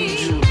 I need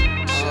you.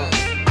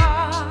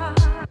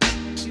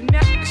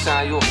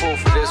 Sean, you a fool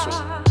for this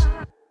one.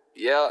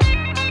 Yeah.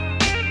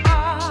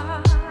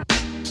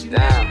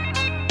 Damn.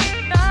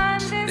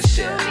 This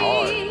shit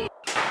hard.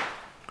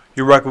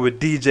 You're rocking with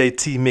DJ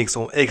T Mix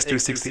on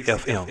X360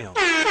 FM.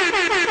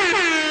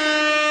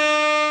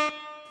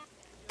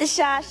 The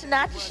Sean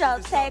Sinatra Show,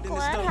 take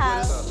one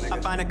house. I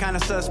find it kinda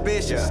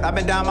suspicious. I've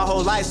been down my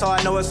whole life, so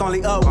I know it's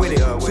only up with it.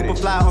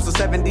 Superfly on some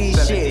 7D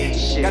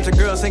shit. Got your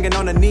girl singing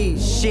on the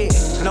knees. Shit.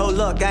 No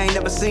luck, I ain't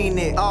never seen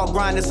it. All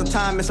grind and some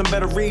time and some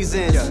better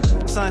reasons.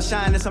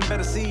 Sunshine and some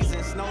better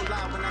seasons. No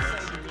lie when I say.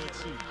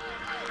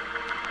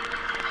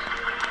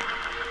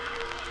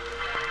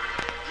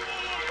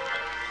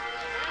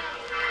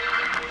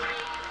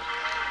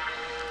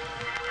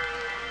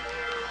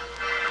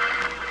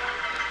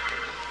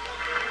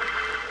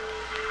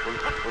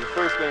 Well, the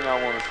first thing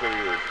I want to say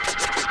is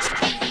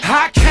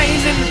I came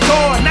in the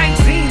door,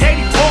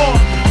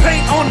 1984.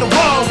 Paint on the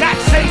wall, got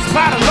chased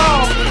by the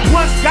law.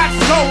 Once got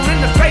sold in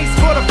the face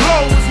for the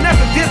flow. Was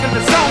never given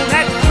the zone,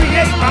 had to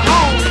create my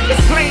own. As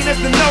plain as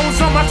the nose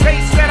on my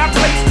face that I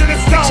placed to the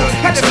stone.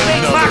 Had to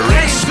make my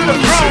claim to the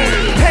throne.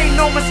 Ain't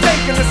no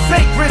mistaking the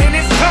sacred in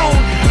its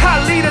tone. I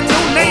lead a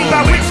new name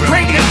by which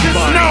greatness is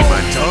known.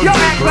 Y'all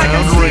act like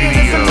I'm seeing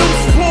it's a new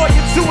sport.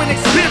 You're too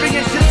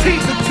inexperienced, your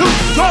teeth are too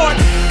short.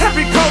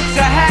 Every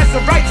culture has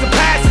a right to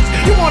passage.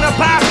 You wanna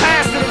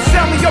bypass it and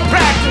sell me your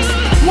practice.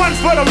 One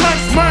for the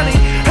lunch money.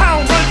 I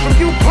don't run from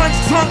you punch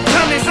drunk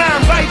dummies. I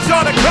invite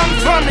y'all to come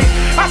from me.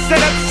 I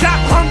set up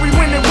shop hungry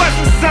when it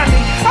wasn't sunny.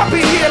 I'll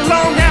be here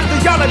long after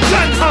y'all are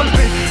done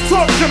humping.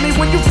 Talk to me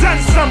when you've done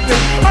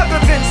something other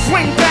than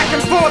swing back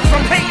and forth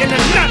from hating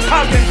and nut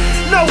hugging.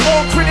 No,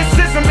 all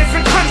criticism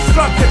isn't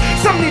constructive.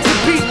 Some need to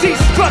be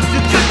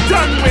destructive, just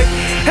done with.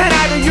 And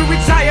either you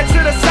retire to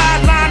the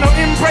sideline or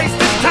embrace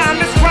this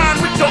timeless grind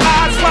with your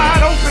eyes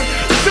wide open.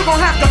 But you gon'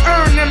 have to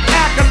earn them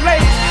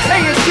accolades.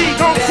 A&G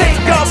gon' take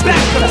y'all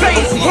back to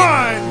base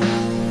one.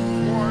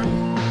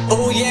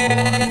 Oh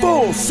yeah.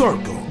 Full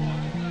circle.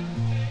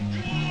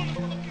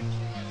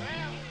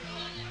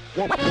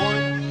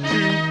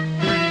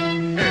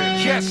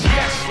 Yes,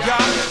 yes,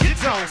 y'all, you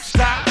don't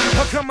stop.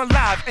 Come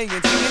alive, A&G,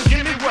 and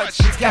give me what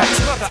you got.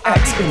 Brother, I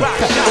need rock,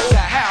 shot the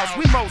house.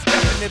 We most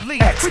definitely,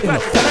 we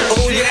about to turn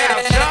shit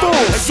out, y'all.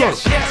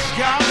 Yes, yes,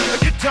 y'all,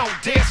 you don't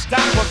dare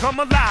stop.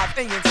 Come alive,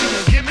 A&G,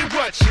 and give me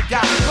what you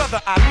got. Brother,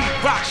 I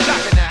need rock,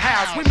 shot in the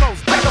house. We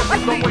most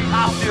definitely.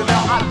 I feel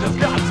now, I just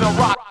got to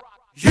rock.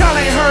 Y'all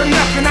ain't heard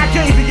nothing, I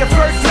gave you your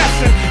first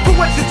lesson. But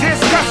what you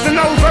discussing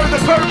over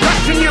the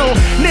percussion, you'll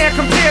ne'er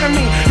compare to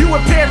me. You a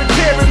pair of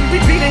charity,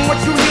 repeating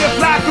what you hear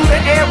fly through the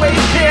airways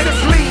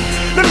carelessly.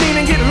 The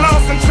meaning get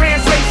lost in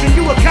translation.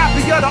 You a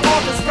copy of the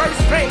author's first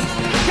page.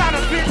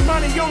 Counterfeit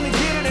money, only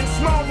get it in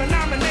small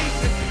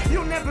denominations.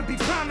 You'll never be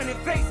prominent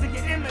face of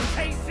your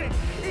imitation.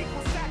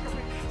 Equal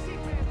sacrament.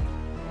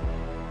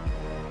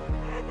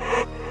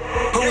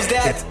 Who's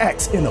that? It's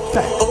X in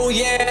effect. Oh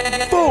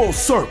yeah. Full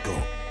circle.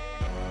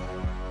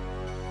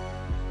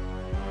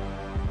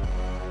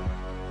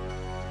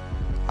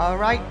 All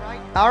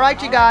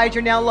right, you guys,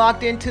 you're now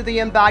locked into the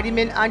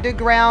Embodiment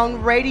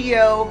Underground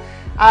Radio.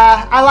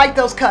 I like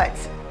those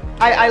cuts.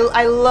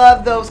 I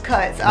love those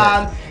cuts.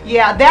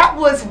 Yeah, that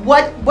was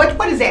what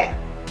is that?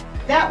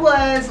 That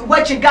was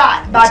What You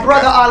Got by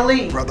Brother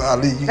Ali. Brother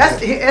Ali.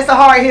 That's a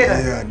hard hitter.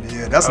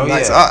 Yeah, that's a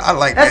nice. Yeah. I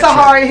like that. That's a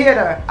hard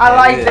hitter. I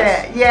like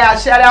that. Yeah,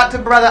 shout out to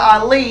Brother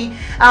Ali.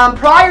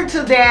 Prior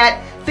to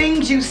that,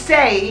 Things You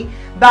Say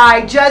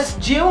by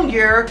Just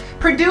Jr.,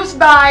 produced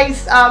by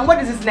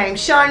what is his name?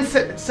 Sean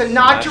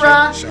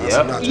Sinatra.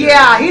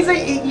 Yeah,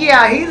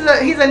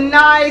 he's a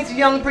nice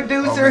young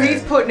producer.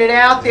 He's putting it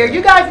out there.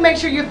 You guys make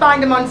sure you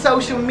find him on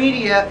social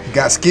media. He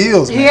got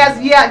skills, man. He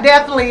has,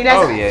 definitely.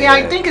 That's, yeah.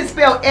 I think it's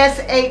spelled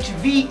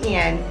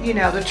SHVN. You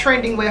know, the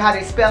trending with how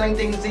they're spelling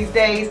things these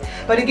days.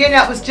 But again,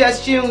 that was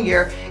Just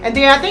Jr. And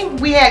then I think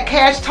we had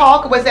Cash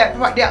Talk. Was that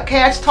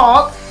Cash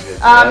Talk?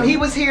 He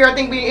was here. I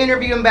think we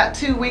interviewed him about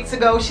 2 weeks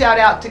ago. Shout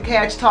out to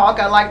Cash Talk.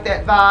 I like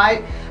that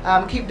vibe.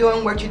 Keep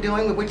doing what you're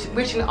doing. We're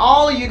wishing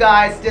all of you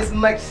guys just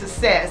much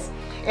success.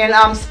 And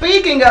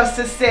speaking of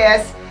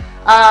success,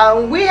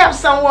 we have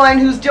someone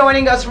who's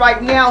joining us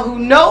right now who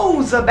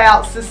knows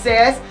about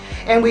success.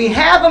 And we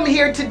have him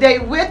here today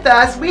with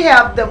us. We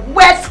have the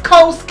West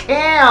Coast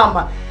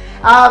Cam.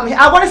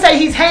 I want to say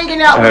he's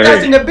hanging out with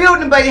us in the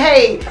building, but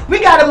hey,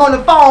 we got him on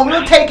the phone.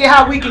 We'll take it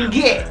how we can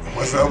get.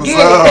 What's up?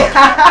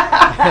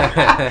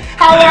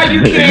 How are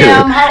you,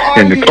 Cam? How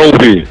are you?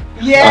 Kobe.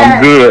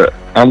 Yeah.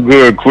 I'm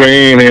good,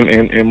 Queen,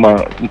 and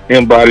my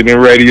embodiment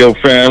radio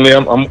family.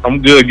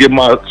 I'm good. Get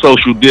my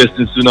social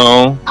distancing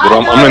on, but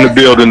I'm in the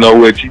building though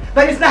with you.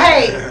 But it's not.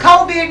 Hey,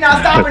 COVID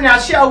not stopping our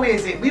show,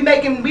 is it? We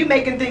making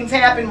things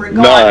happen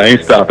regardless. Nah, I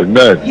ain't stopping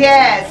nothing.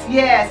 Yes.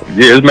 Yeah,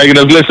 it's making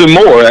us listen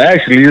more.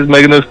 Actually, it's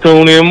making us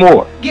tune in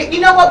more. You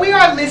know what? We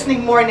are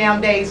listening more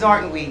nowadays,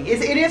 aren't we?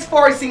 It is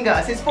forcing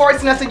us. It's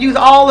forcing us to use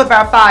all of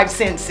our five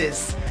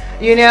senses.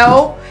 You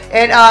know.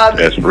 And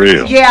that's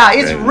real. Yeah,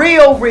 it's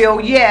real,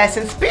 yes.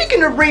 And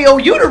speaking of real,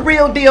 you the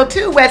real deal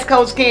too, West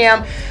Coast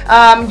Cam.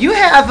 You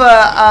have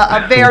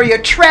a very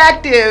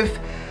attractive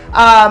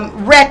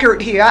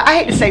record here. I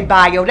hate to say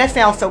bio. That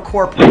sounds so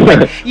corporate.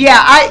 But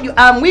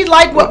yeah, we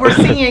like what we're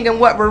seeing and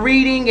what we're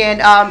reading.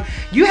 And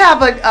you have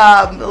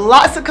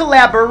lots of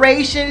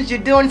collaborations. You're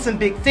doing some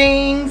big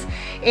things.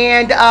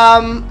 And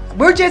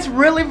we're just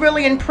really,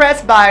 really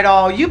impressed by it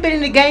all. You've been in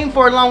the game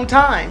for a long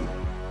time.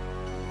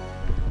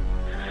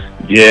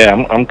 Yeah,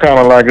 I'm kind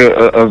of like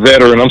a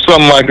veteran. I'm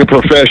something like a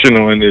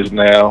professional in this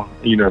now.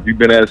 You know, if you've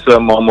been at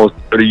something almost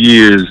 30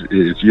 years,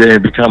 if you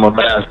ain't become a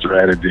master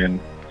at it, then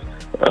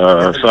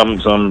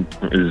something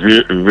is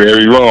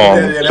very wrong.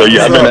 So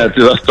yeah, I've been at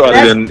this. I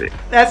started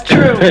That's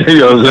true. You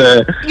know what I'm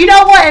saying? You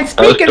know what? And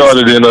speaking, I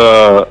started in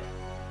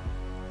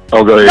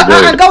Oh, go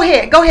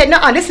ahead. Go ahead.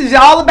 No, this is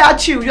all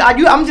about you.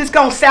 I'm just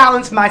gonna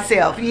silence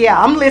myself.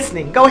 Yeah, I'm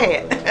listening. Go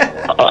ahead.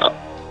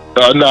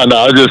 No.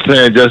 I was just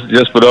saying,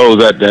 just for those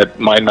that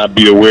might not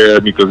be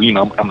aware, because you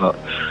know I'm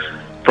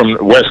from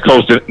the West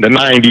Coast, the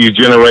 '90s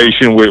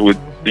generation. With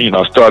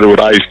I started with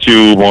Ice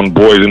Cube on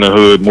Boys in the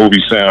Hood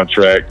movie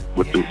soundtrack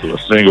with a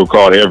single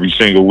called Every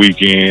Single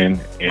Weekend,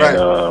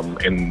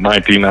 and in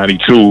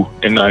 1992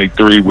 and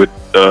 '93 with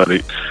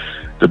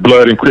the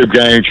Blood and Crip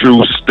Gang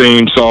Truce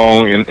theme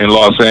song in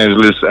Los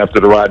Angeles after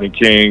the Rodney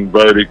King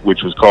verdict,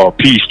 which was called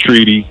Peace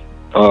Treaty.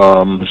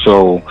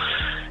 So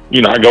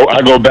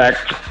I go back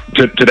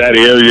to that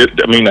area.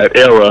 I mean that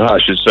era, I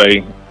should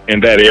say, in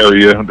that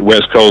area, the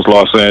West Coast,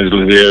 Los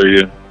Angeles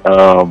area.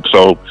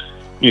 So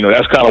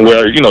that's kind of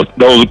where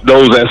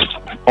those that's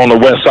on the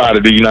west side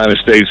of the United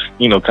States,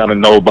 kind of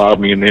know about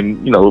me. And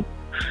then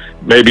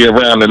maybe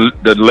around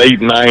the late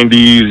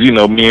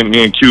 '90s,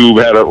 me and Cube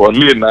had or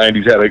mid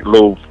 '90s had a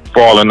little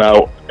falling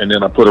out, and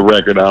then I put a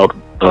record out.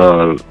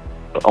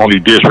 Only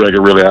disc record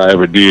really I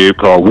ever did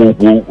called Whoop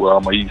Whoop, where all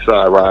my East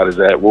Side Riders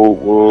at Whoop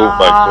Whoop. So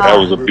that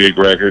was a big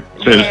record.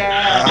 Since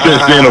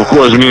then, of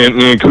course, me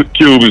and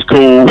Cube is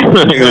cool.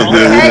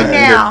 Hey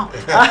now.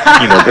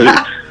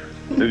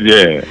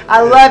 Yeah.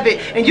 I love it.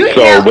 And you.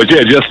 But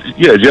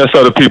just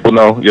so the people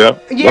know. Yeah.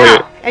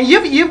 Yeah. And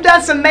you've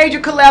done some major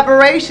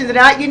collaborations,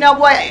 and you know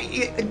what?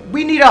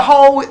 We need a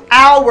whole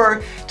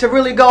hour to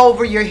really go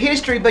over your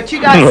history. But you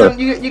got some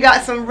you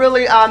got some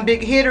really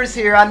big hitters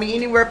here. I mean,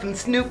 anywhere from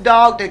Snoop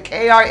Dogg to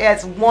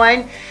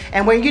KRS-One.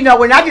 And when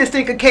I just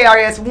think of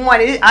KRS-One,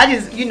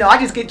 I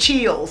just get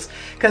chills.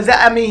 Because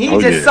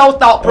he's just so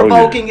thought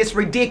provoking. It's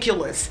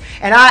ridiculous,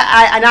 and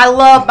I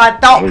love my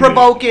thought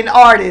provoking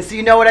artists.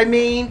 You know what I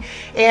mean?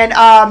 And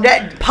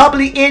that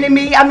Public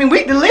Enemy. I mean,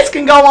 the list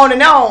can go on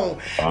and on.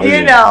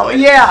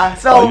 Yeah.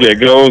 So it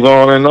goes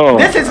on and on.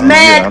 This is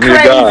mad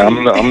crazy.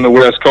 I'm the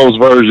West Coast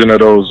version of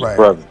those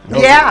brothers.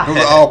 Those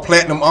are all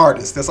platinum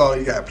artists. That's all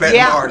you got.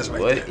 Platinum artists,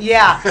 right there.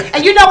 Yeah.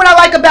 And you know what I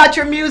like about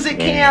your music,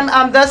 Cam?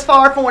 Thus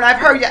far from what I've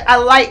heard, I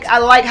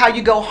like how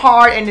you go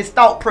hard and it's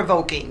thought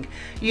provoking.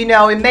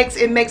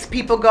 It makes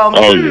people go,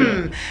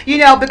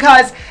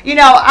 because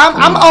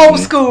I'm old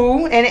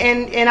school,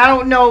 and I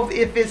don't know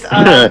if it's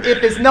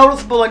if it's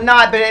noticeable or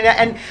not, but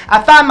and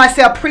I find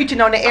myself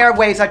preaching on the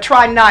airwaves. I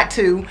try not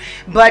to,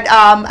 but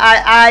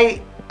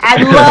I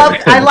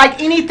like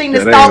anything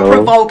that's thought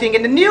provoking,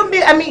 and the new.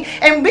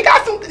 And we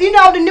got some.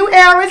 The new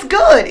era is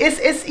good.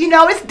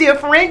 It's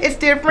different. It's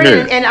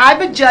different, and I've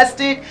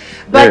adjusted.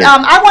 But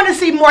I want to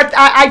see more.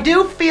 I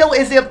do feel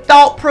as if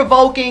thought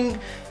provoking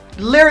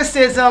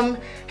lyricism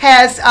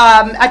has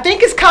I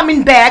think it's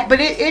coming back, but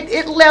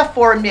it left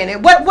for a minute.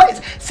 What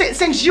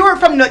since you're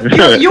from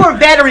the you're a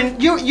veteran,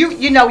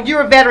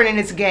 you're a veteran in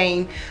this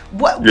game.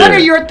 What are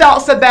your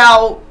thoughts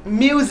about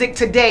music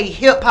today,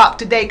 hip hop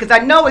today? Because I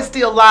know it's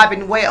still alive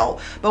and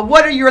well, but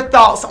what are your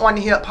thoughts on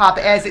hip hop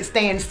as it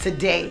stands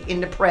today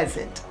in the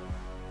present?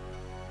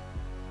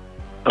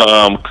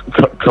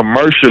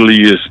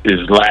 Commercially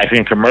is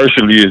lacking.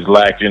 Commercially is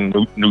lacking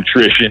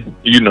nutrition.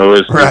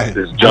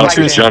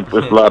 It's junk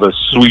with a lot of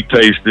sweet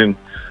tasting.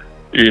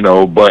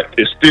 But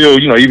it's still,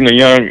 even the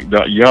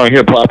young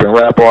hip hop and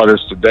rap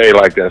artists today,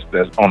 like that's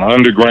on the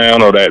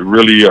underground or that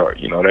really are,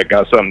 that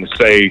got something to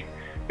say.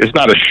 It's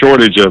not a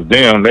shortage of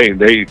them.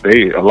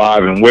 They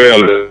alive and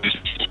well.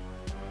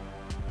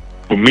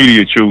 The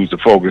media choose to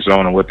focus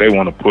on and what they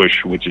want to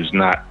push, which is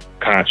not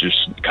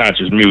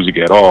conscious music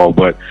at all.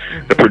 But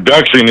the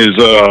production is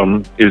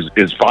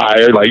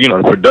fire. Like,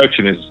 the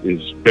production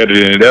is better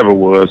than it ever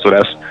was. So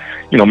that's,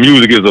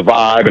 music is a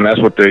vibe, and that's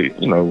what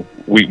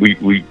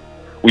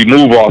we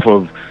move off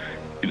of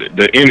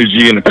the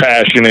energy and the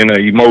passion and the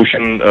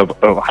emotion of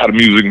how the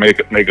music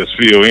make us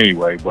feel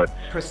anyway. But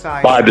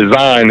by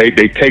design, they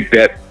take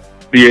that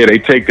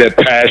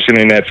passion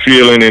and that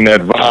feeling and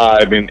that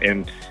vibe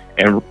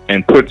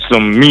and put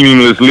some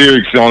meaningless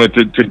lyrics on it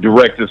to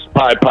direct us,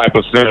 piper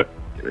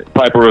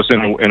us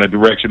in a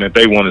direction that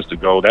they want us to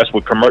go. That's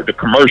what the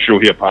commercial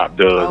hip hop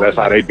does. That's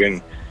how they've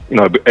been,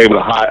 able to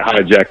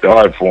hijack the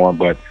art form.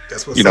 But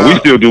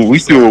we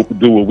still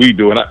do what we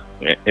do, and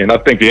I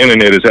think the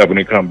internet is helping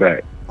it come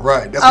back.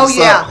 Right. That's what's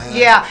up, man.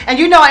 Yeah. And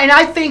and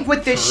I think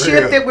with this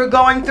shift that we're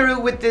going through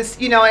with this,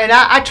 and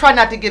I try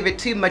not to give it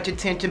too much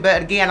attention,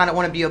 but again, I don't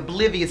want to be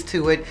oblivious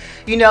to it,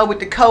 with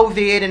the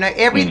COVID and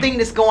everything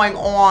that's going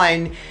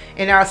on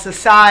in our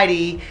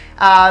society.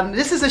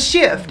 This is a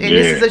shift, and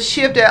this is a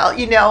shift that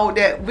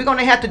that we're going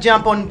to have to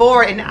jump on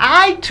board. And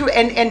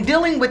and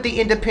dealing with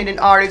the independent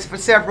artists for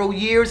several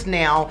years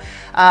now,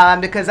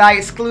 because I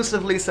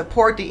exclusively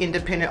support the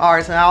independent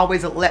artists, and I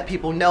always let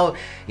people know,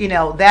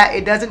 that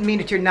it doesn't mean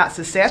that you're not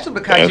successful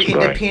because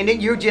you're independent.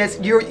 You're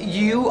just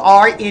you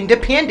are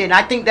independent.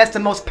 I think that's the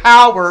most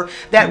power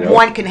that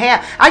one can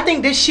have. I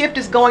think this shift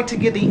is going to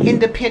give the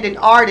independent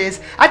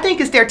artists. I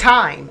think it's their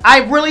time.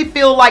 I really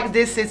feel like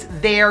this is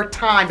their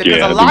time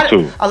because a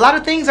lot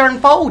of things are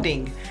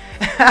unfolding.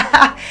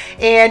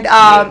 And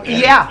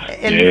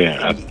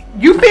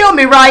you feel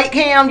me, right,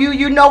 Cam?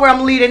 You know where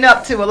I'm leading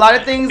up to. A lot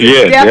of things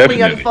are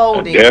definitely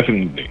unfolding.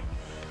 Definitely.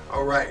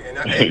 All right. And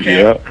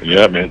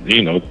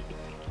man.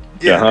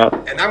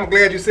 And I'm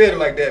glad you said it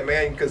like that,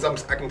 man, because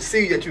I can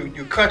see that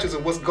you're conscious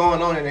of what's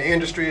going on in the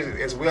industry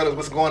as well as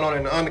what's going on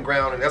in the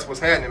underground, and that's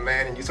what's happening,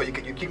 man. And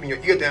you're keeping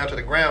your ear down to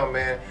the ground,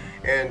 man.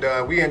 And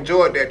we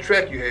enjoyed that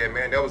track you had,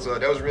 man. That was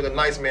really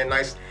nice, man.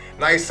 Nice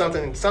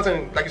something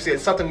like you said,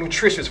 something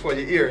nutritious for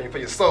your ear and for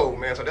your soul,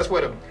 man. So that's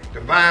what the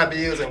vibe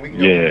is, and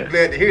we're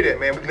glad to hear that,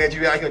 man. We're glad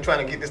you're out here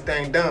trying to get this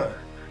thing done.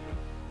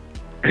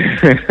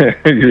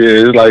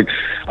 It's like,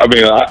 I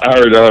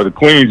heard the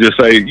Queen just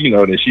say,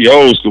 that she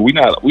old school. We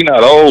not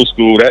old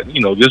school. That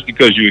just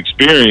because you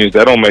experience,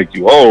 that don't make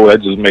you old.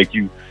 That just make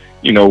you,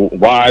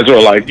 wiser,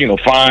 or like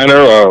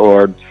finer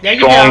or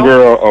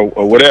stronger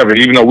or whatever.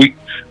 Even though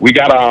we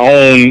got our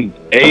own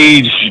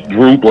age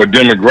group or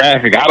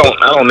demographic. I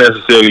don't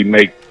necessarily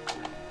make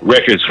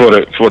records for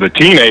the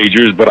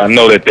teenagers, but I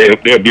know that they'll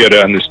be able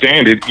to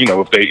understand it.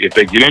 If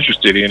they get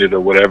interested in it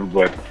or whatever.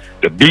 But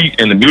the beat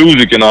and the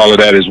music and all of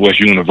that is what's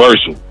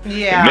universal.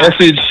 Yeah. The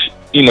message,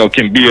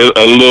 can be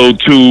a little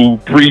too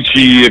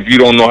preachy if you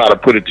don't know how to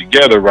put it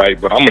together right.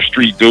 But I'm a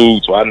street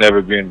dude, so I've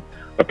never been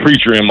a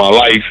preacher in my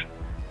life.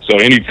 So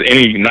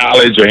any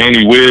knowledge or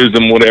any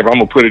wisdom, whatever, I'm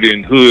gonna put it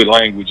in hood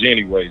language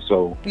anyway.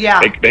 So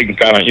they can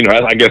kind of,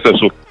 I guess that's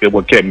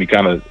what kept me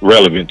kind of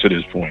relevant to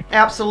this point.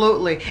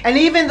 Absolutely. And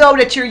even though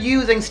that you're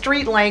using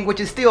street language,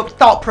 it's still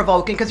thought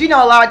provoking because a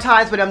lot of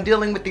times when I'm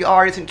dealing with the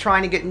artists and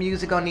trying to get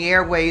music on the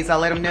airways, I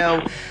let them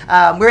know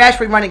we're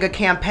actually running a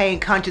campaign,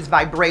 Conscious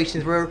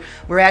Vibrations.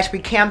 We're actually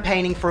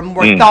campaigning for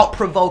more thought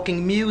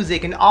provoking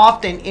music, and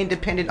often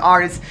independent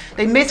artists,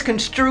 they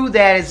misconstrue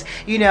that as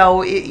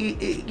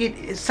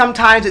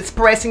sometimes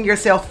expressing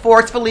yourself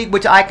forcefully,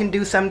 which I can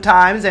do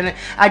sometimes, and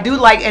I do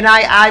like, and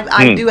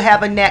I do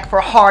have a knack for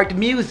hard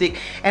music,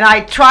 and I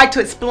try to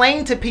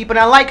explain to people, and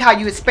I like how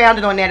you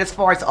expounded on that as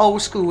far as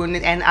old school,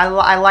 and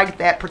I like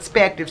that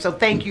perspective, so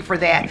thank you for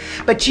that.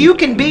 But you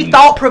can be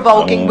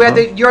thought-provoking,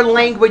 whether your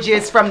language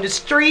is from the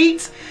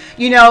streets,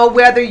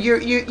 whether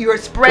you're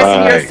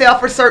expressing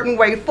yourself a certain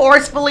way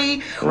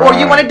forcefully, or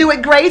you want to do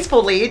it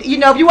gracefully. If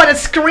you want to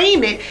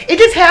scream it, it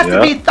just has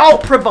to be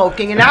thought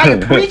provoking, and I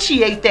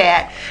appreciate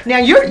that. Now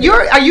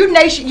are you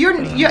nation?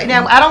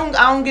 Now I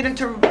don't get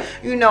into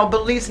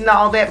beliefs and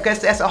all that because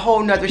that's a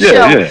whole nother show.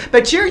 Yeah.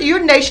 But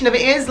you're Nation of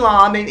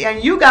Islam,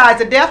 and you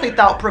guys are definitely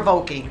thought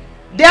provoking.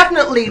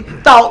 Definitely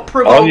thought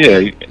provoking. Oh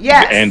yeah,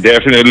 yes, and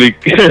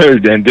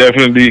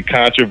definitely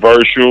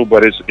controversial,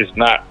 but it's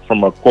not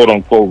from a quote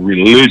unquote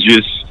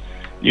religious,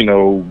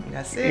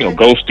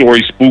 ghost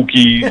story,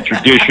 spooky,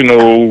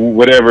 traditional,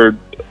 whatever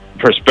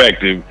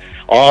perspective.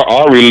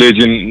 our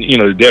religion,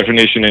 the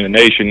definition in the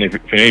nation, if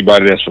for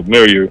anybody that's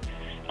familiar,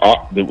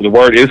 the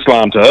word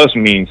Islam to us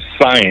means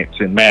science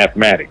and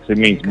mathematics. It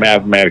means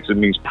mathematics. It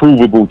means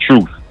provable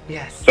truth.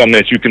 Yes. Something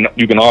that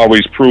you can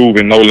always prove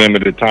in no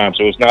limited time.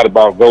 So it's not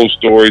about ghost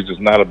stories. It's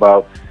not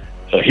about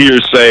a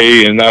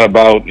hearsay. It's not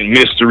about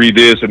mystery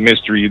this and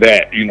mystery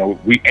that.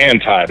 We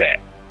anti that.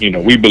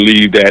 We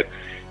believe that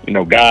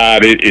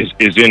God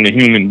is in the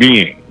human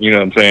being. You know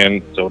what I'm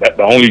saying? So that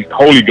the only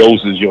Holy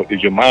Ghost is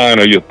your mind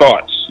or your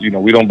thoughts. We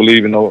don't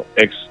believe in no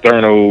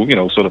external.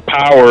 So the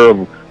power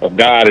of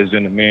God is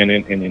in the man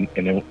and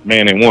the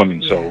man and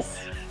woman. So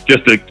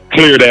just to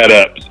clear that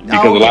up,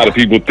 because a lot of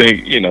people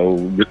think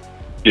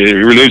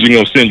religion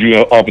gonna send you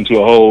off into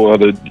a whole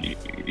other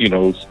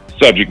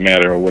subject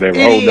matter or whatever,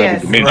 a whole other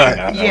dimension.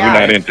 We're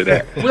not into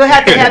that. We'll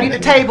have to have you the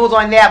tables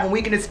on that when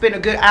we can spend a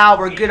good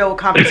hour, good old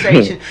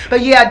conversation.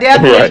 But yeah,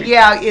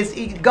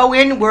 definitely, go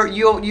inward.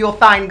 You'll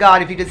find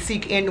God if you just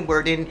seek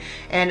inward, I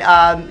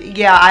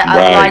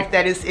like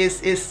that.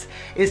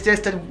 It's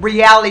just a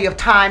reality of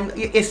time.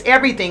 It's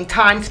everything: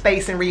 time,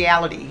 space, and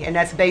reality, and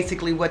that's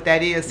basically what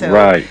that is. So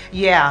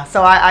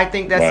so I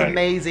think that's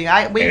amazing.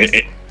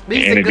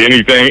 If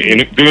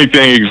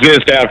anything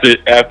exists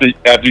after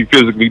you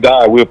physically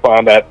die, we'll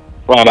find out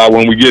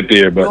when we get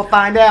there. But we'll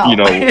find out.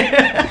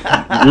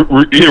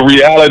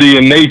 Reality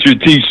and nature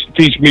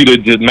teach me to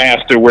just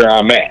master where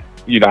I'm at.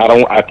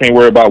 I can't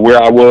worry about where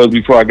I was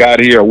before I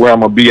got here or where I'm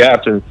gonna be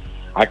after.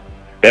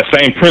 That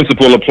same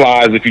principle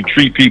applies if you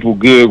treat people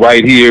good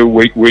right here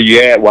where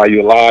you're at while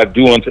you're alive.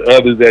 Do unto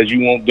others as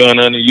you want done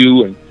unto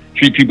you, and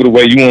treat people the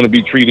way you want to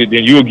be treated,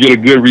 then you'll get a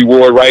good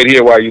reward right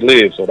here while you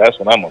live. So that's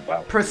what I'm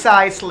about.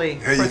 Precisely.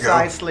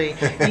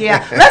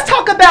 Yeah. Let's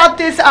talk about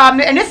this.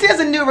 And this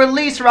is a new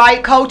release,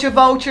 right? Culture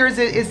Vultures.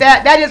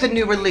 That is a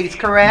new release,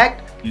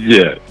 correct?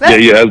 Yeah.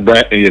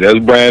 That's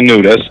brand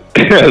new. That's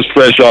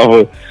fresh off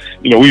of.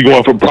 We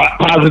going from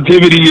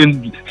positivity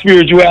and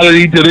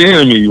spirituality to the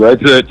enemy, right?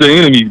 To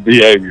enemy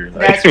behavior.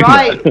 Right?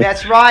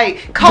 That's right.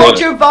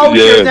 Culture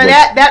Vultures. Now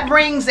that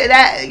brings that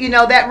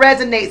that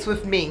resonates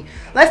with me.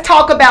 Let's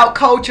talk about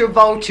Culture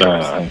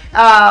Vultures. What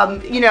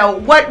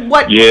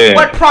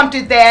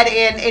prompted that,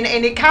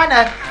 and it kind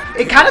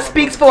of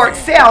speaks for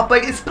itself.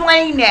 But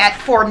explain that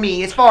for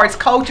me as far as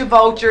Culture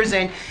Vultures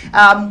and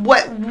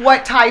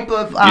what type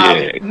of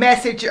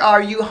message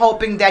are you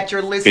hoping that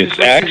your listeners? It's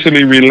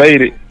actually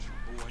related.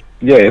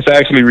 Yeah, it's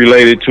actually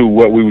related to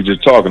what we were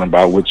just talking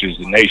about, which is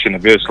the Nation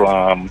of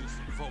Islam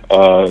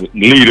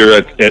leader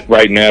at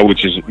right now,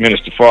 which is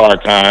Minister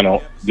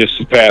Farrakhan. This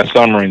past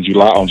summer on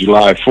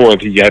July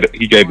 4th,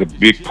 he gave a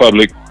big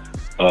public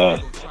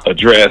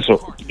address,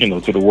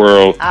 to the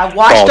world. I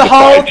watched the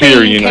whole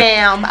thing,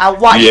 Cam. I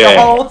watched the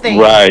whole thing.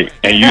 Right,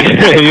 and you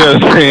know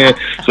what I'm saying.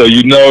 So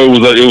it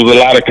was a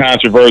lot of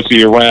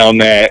controversy around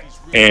that,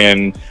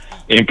 and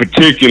in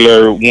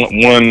particular,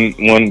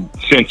 one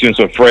sentence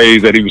or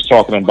phrase that he was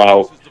talking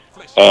about,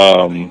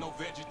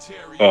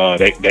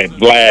 that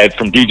Vlad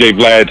from DJ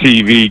Vlad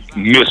TV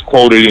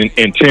misquoted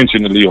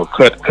intentionally or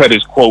cut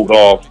his quote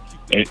off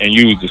and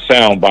used the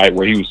sound bite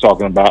where he was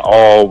talking about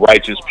all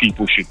righteous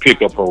people should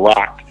pick up a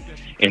rock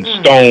and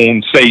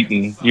stone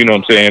Satan. You know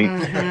what I'm saying?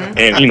 Mm-hmm.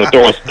 And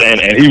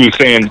and he was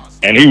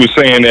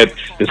saying that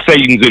the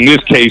Satans in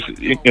this case,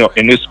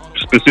 in this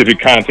specific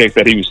context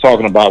that he was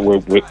talking about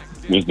was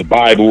the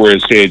Bible, where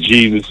it said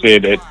Jesus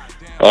said that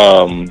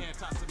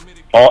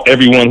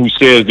everyone who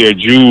says they're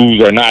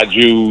Jews are not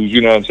Jews, you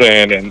know what I'm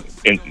saying,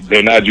 and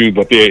they're not Jews,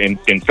 but they're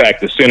in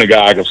fact the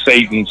synagogue of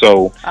Satan.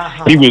 So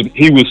he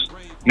was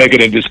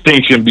making a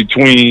distinction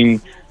between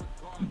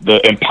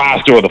the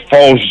imposter or the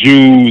false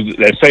Jews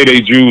that say they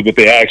Jews, but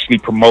they actually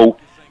promote,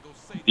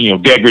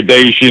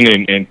 degradation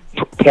and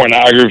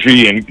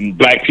pornography and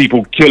black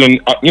people killing,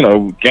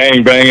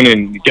 gang banging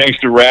and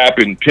gangster rap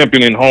and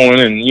pimping and hoeing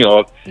and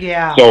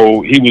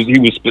So he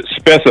was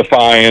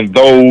specifying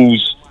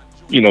those,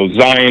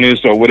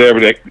 Zionists or whatever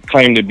that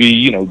claim to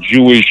be,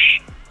 Jewish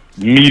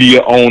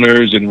media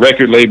owners and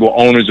record label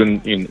owners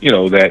and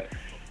that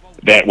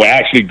were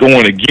actually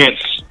going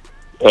against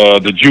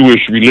the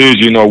Jewish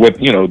religion or what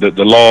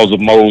the laws of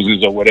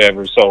Moses or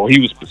whatever. So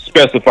he was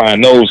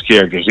specifying those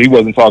characters. He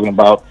wasn't talking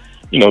about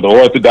the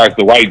Orthodox,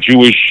 the white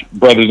Jewish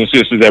brothers and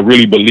sisters that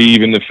really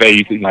believe in the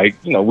faith. And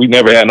we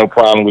never had no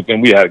problem with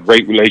them. We had a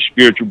great relationship,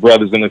 spiritual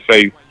brothers in the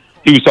faith.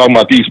 He was talking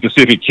about these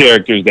specific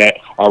characters that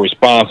are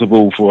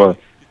responsible for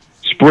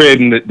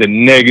spreading the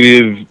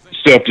negative,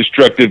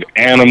 self-destructive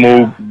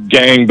animal,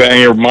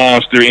 gangbanger,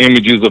 monster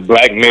images of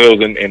black males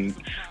and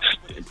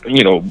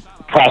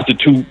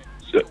prostitute,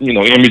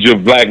 image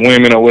of black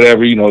women or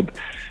whatever,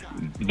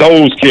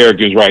 those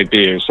characters right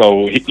there.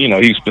 So,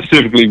 he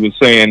specifically was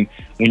saying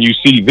when you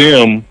see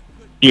them,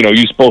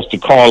 you're supposed to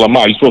call them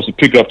out. You're supposed to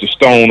pick up the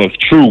stone of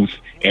truth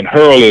and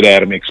hurl it at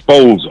them,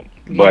 expose them.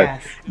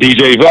 But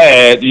DJ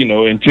Vlad,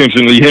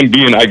 intentionally, him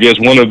being, I guess,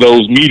 one of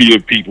those media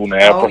people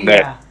now from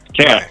that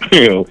camp,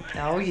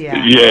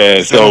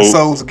 Yeah, so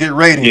souls get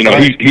rated.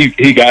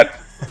 He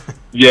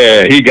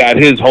got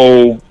his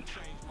whole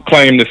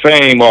claim to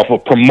fame off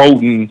of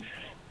promoting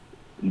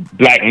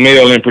black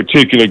male in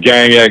particular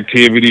gang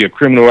activity, or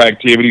criminal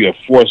activity, or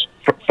first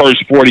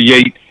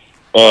 48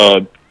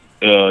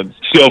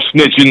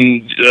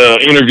 self-snitching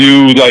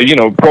interviews, like,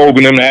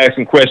 probing them,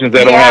 asking questions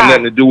that don't have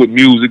nothing to do with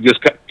music,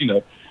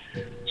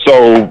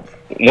 So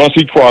once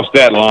he crossed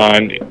that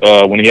line,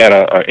 when he had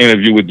an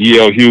interview with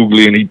D.L.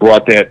 Hughley, and he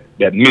brought that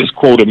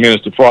misquote of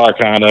Minister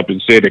Farrakhan up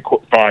and said that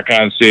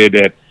Farrakhan said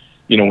that,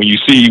 when you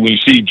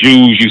see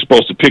Jews, you're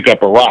supposed to pick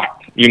up a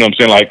rock. You know what I'm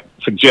saying? Like,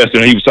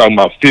 suggesting he was talking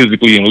about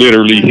physically and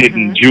literally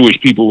hitting Jewish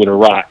people with a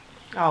rock.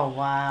 Oh,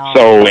 wow.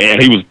 So, and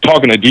he was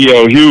talking to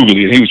D.L.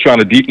 Hughley, and he was trying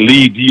to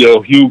lead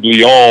D.L.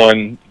 Hughley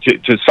on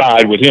to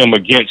side with him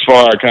against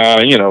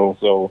Farrakhan,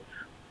 So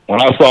when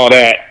I saw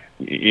that,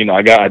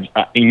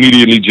 I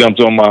immediately jumped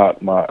on my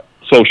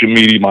social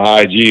media, my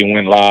IG, and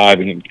went live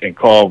and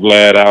called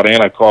Vlad out,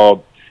 and I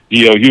called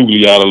D.L.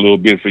 Hughley out a little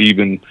bit for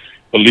even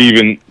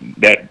believing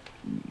that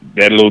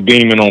little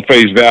demon on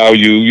face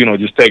value,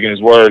 just taking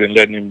his word and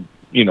letting him,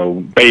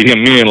 bait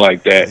him in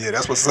like that. Yeah,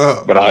 that's what's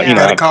up. But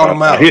I called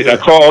him out. I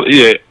called,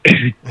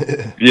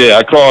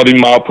 I called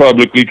him out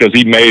publicly because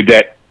he made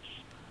that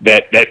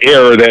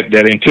error,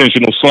 that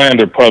intentional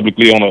slander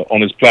publicly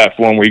on his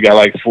platform where he got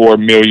like 4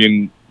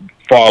 million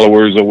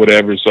followers or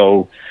whatever.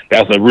 So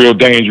that's a real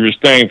dangerous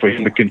thing for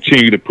him to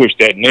continue to push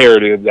that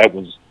narrative.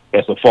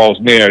 That's a false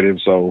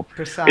narrative. So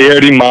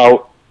aired him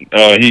out.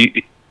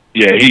 He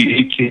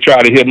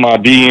tried to hit my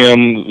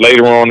DM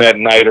later on that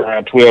night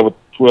around 12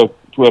 or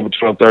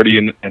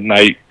 12:30 at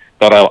night.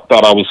 Thought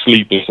I was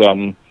asleep or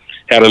something.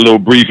 Had a little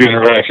brief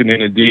interaction in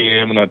the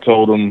DM, and I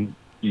told him,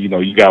 you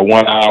got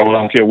 1 hour. I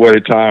don't care what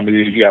the time it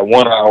is. You got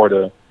 1 hour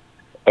to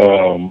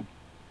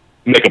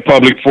make a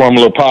public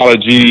formal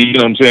apology. You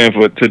know what I'm saying,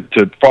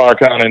 to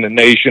Farrakhan and the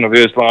Nation of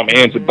Islam,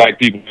 and to black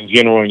people in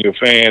general and your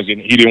fans. And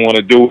he didn't want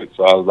to do it,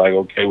 so I was like,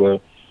 okay, well.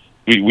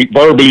 We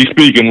verbally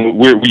speaking,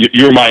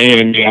 you're my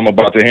enemy. I'm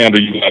about to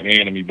handle you like an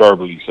enemy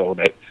verbally. So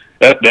that's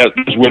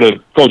where the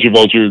Culture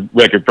Vulture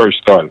record first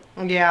started.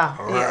 Yeah.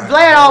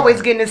 Vlad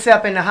always getting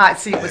himself in the hot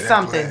seat with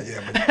something.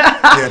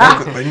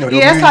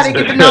 That's how they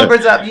get the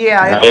numbers up.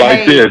 Yeah.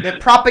 The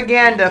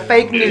propaganda,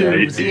 fake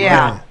news.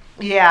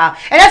 Yeah,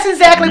 and that's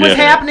exactly what's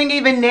happening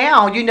even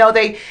now.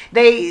 They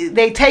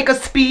take a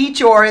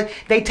speech or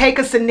they take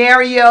a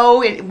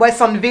scenario,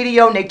 what's on the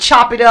video, and they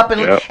chop it up,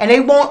 and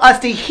they want us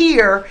to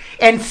hear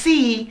and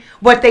see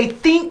what they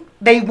think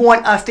they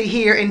want us to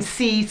hear and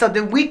see, so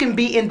that we can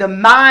be in the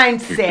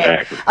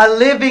mindset of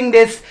living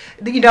this,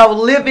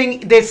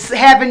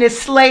 having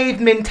this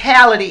slave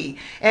mentality,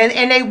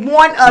 and they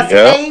want us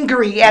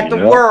angry at the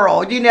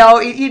world,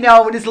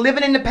 just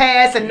living in the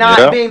past and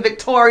not being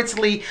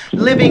victoriously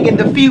living in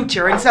the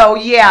future. And so,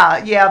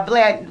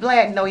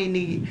 Vlad, no, he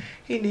need.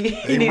 He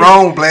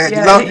wrong, Vlad.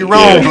 You're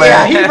wrong, Vlad.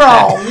 Yeah, he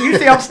wrong. You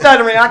see, I'm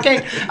stuttering. I'm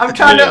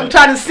trying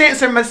to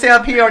censor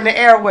myself here on the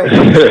airway.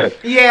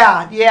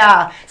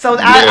 So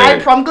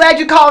I'm glad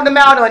you called him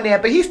out on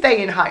that. But he's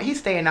staying hot. He's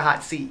staying in the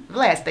hot seat.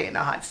 Vlad stay in the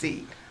hot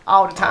seat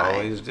all the time.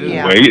 Always do.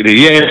 Yeah. Well,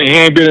 he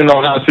ain't been in no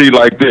hot seat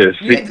like this.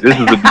 This is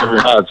a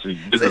different hot seat.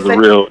 This is a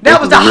real. That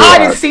was the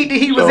hottest seat that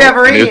he was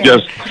ever in. It's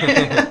just.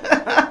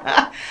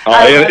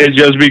 It's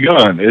just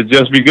begun. It's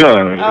just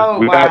begun.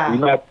 We're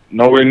not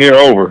nowhere near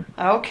over.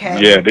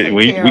 Okay. Yeah,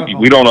 we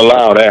don't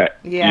allow that.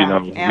 Yeah,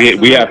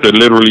 we have to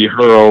literally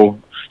hurl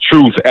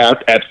truth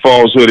at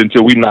falsehood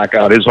until we knock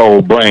out his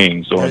whole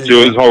brain. So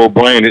until his whole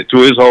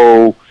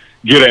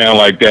get down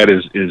like that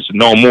is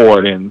no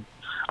more, then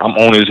I'm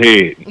on his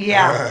head.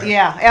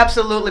 Yeah,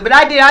 absolutely. But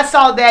I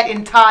saw that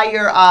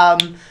entire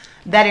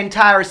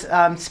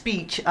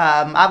speech.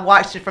 I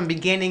watched it from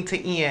beginning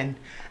to end.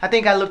 I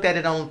think I looked at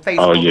it on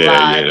Facebook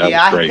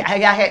Live.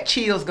 I had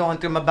chills going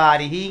through my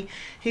body.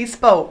 He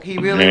spoke. He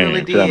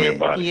really did. Tell me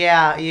about it.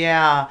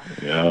 Yeah.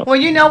 Well,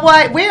 you know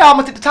what? We're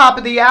almost at the top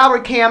of the hour,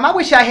 Cam. I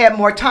wish I had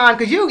more time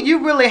because you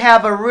really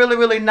have a really,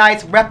 really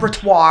nice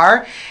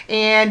repertoire.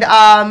 And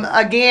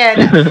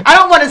again, I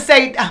don't want to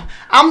say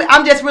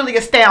I'm just really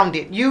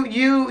astounded.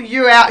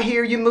 You're out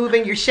here, you're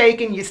moving, you're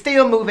shaking, you're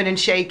still moving and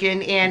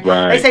shaking. And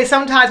they say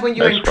sometimes when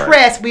you're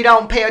impressed, we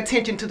don't pay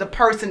attention to the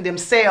person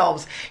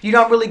themselves. You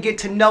don't really get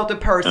to know the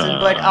person.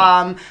 But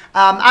I'm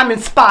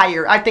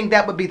inspired. I think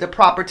that would be the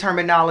proper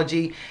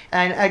terminology.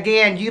 And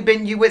again, you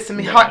with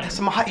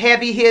some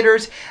heavy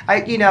hitters.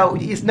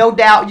 It's no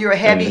doubt you're a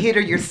heavy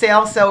hitter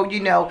yourself. So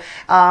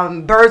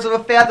birds of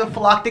a feather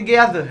flock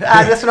together.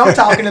 That's what I'm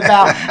talking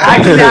about.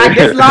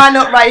 This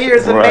lineup right here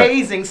is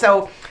amazing.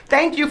 So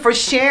thank you for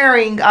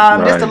sharing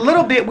just a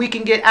little bit we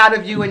can get out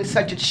of you in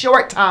such a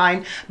short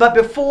time. But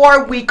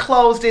before we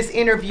close this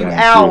interview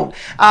out,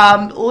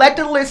 let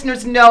the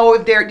listeners know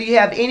if do you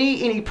have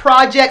any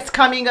projects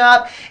coming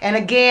up, and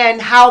again,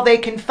 how they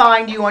can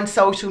find you on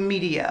social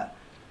media.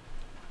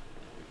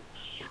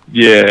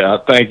 Yeah,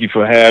 thank you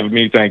for having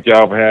me. Thank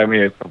y'all for having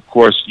me. Of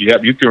course,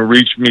 you can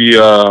reach me.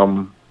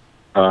 I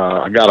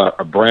got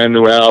a brand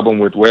new album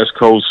with West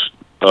Coast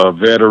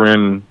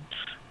veteran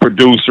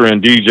producer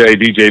and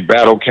DJ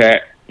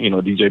Battlecat.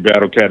 DJ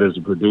Battlecat is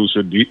a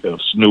producer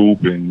of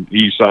Snoop and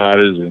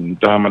Eastsiders and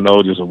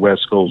Domino, just a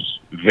West Coast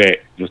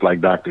vet, just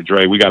like Dr.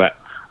 Dre. We got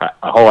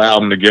a whole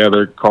album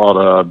together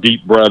called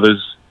Deep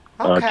Brothers,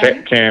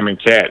 Cam and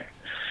Cat.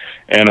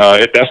 And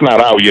that's not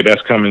out yet.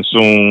 That's coming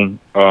soon.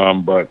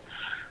 But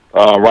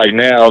right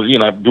now, you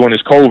know, doing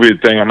this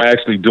COVID thing, I'm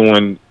actually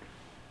doing,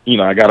 you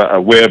know, I got a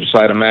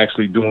website. I'm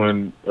actually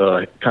doing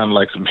kind of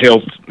like some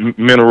health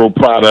mineral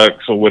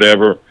products or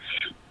whatever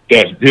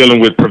that's dealing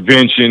with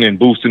prevention and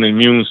boosting the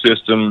immune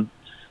system.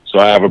 So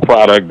I have a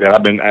product that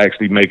I've been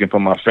actually making for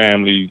my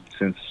family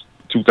since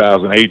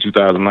 2008,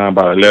 2009,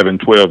 about 11,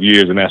 12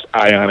 years, and that's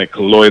ionic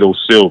colloidal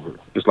silver.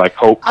 It's like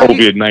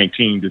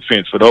COVID-19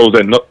 defense. For those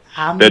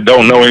that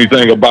don't know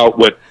anything about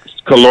what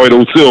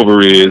colloidal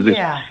silver is,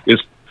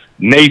 it's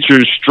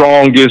nature's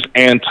strongest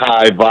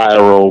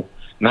antiviral,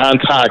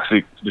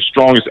 non-toxic, the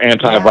strongest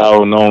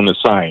antiviral known to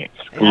science,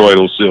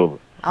 colloidal silver.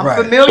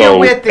 I'm familiar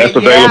with it. That's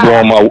available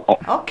on my.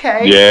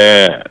 Okay.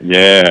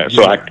 Yeah.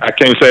 So I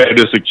can't say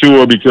it's a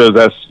cure because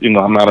that's, you know,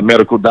 I'm not a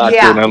medical doctor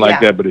or nothing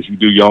like that. But if you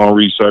do your own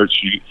research,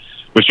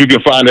 but you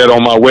can find that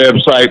on my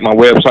website. My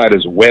website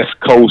is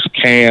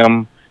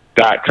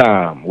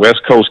westcoastcam.com.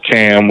 West Coast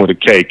Cam with a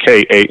K,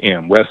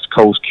 K-A-M. West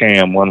Coast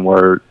Cam, one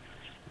word.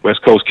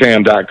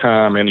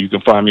 westcoastcam.com, and you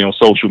can find me on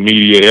social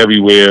media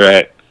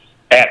everywhere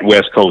at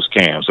West Coast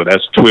Cam. So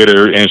that's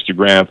Twitter,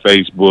 Instagram,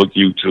 Facebook,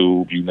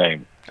 YouTube, you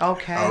name it.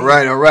 Okay. All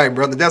right,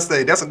 brother. That's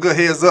a good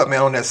heads up,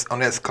 man, on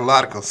that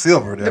colloidal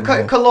silver. There,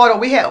 colloidal,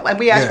 we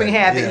actually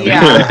have it.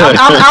 Yeah,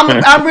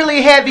 I'm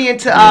really heavy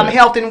into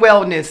health and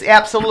wellness,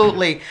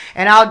 absolutely,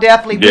 and I'll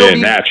definitely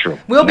natural.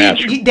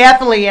 Be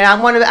definitely, and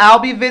I'll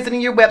be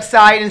visiting your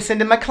website and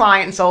sending my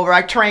clients over.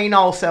 I train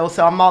also,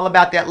 so I'm all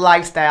about that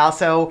lifestyle.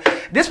 So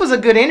this was a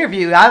good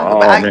interview.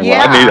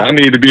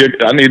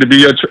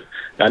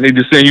 I need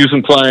to send you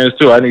some clients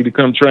too. I need to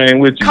come train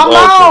with you. Come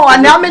on,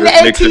 and I'm in the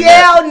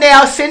ATL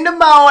now. Send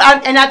them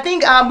on, and I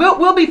think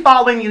we'll be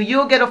following you.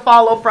 You'll get a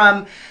follow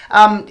from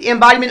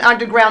Embodiment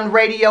Underground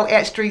Radio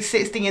at Street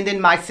 60, and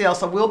then myself.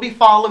 So we'll be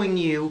following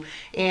you,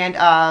 and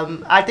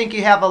I think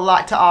you have a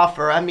lot to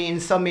offer. I mean, in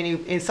so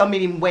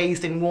many ways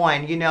than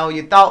one. You know,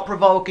 you're thought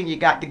provoking. You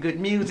got the good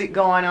music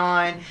going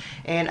on,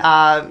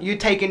 and you're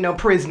taking no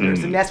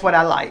prisoners, and that's what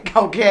I like.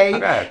 Okay.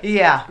 I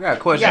got a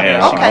question.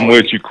 Yeah, okay. I'm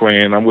with you,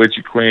 Queen.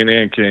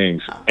 And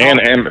Kings. And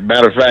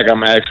matter of fact,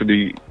 I'm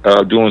actually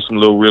doing some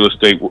little real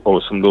estate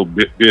or some little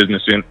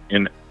business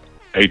in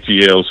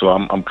ATL. So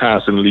I'm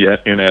constantly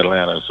in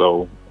Atlanta.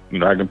 So, you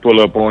know, I can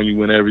pull up on you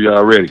whenever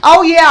y'all ready.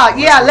 Oh yeah.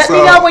 Let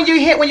me know when you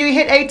hit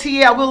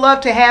ATL. We'd love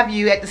to have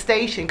you at the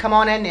station. Come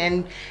on in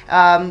and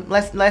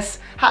let's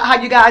how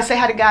do the guys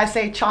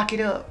say chalk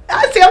it up?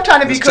 I'm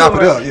trying to be cool. Chop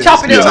it up. Let's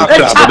chop it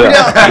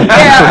up.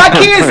 Yeah, my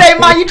kids say,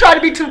 "Mom, you try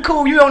to be too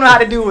cool. You don't know how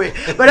to do it."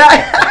 But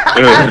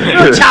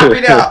we'll chop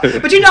it up.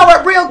 But you know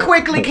what? Real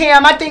quickly,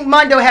 Cam, I think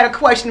Mondo had a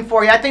question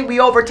for you. I think we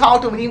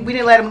overtalked him. We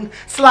didn't let him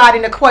slide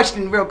in a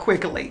question real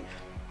quickly.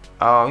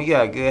 You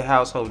got good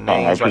household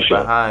names right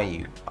behind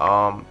you.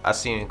 I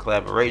seen in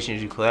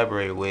collaborations you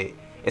collaborated with.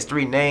 It's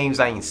 3 names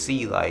I can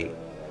see, like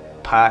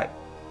Pot,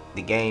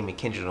 The Game, and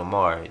Kendrick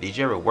Lamar. Did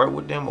you ever work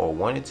with them or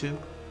wanted to?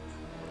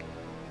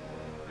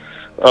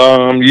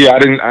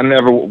 I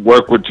never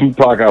worked with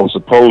Tupac. I was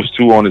supposed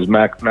to on his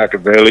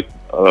Machiavelli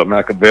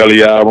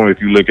album. If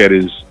you look at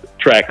his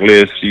track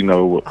list, you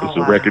know, it's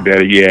a record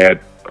that he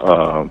had.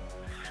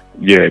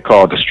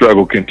 Called The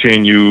Struggle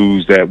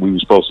Continues that we were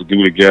supposed to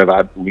do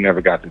together. We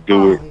never got to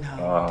do it.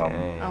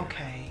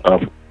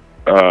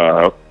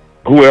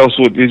 Who else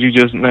did you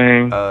just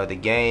name? The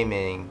Game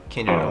and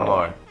Kendrick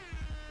Lamar.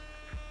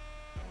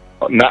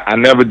 I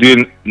never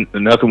did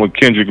nothing with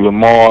Kendrick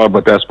Lamar,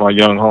 but that's my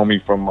young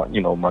homie from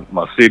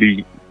my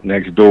city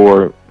next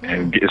door.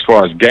 And as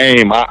far as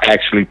Game, I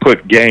actually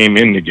put Game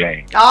in the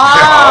game.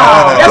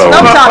 That's what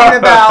I'm talking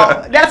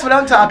about. That's what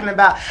I'm talking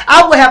about.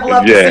 I would have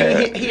loved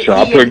to see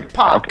him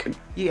Pac.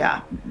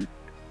 Yeah.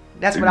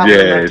 That's what I would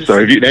love to see. So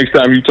if next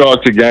time you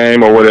talk to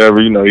Game or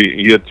whatever, you know,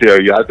 he'll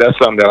tell you. That's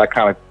something that I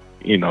kind of,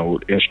 you know,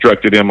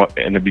 instructed him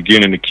in the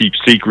beginning to keep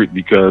secret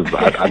because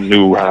I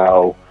knew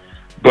how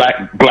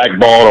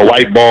blackballed or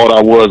whiteballed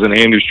I was in the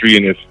industry,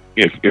 and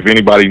if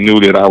anybody knew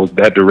that I was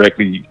that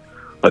directly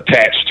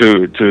attached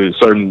to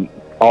certain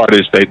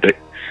artists,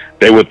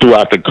 they would throw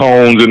out the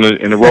cones in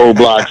the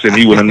roadblocks, and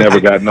he would have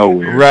never got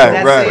nowhere.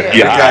 Right.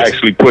 I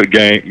actually put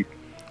Game.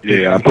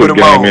 Yeah, I put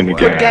Game in the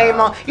game. Put Game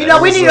on. You know,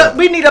 we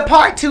need a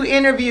part 2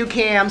 interview,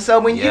 Cam. So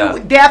when you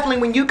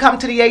come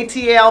to the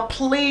ATL,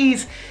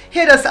 please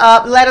hit us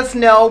up. Let us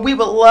know. We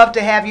would love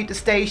to have you at the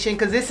station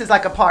because this is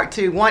like a part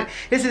 2.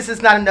 This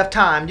is not enough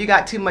time. You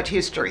got too much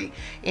history,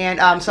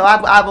 and so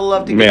I would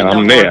love to get to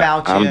know more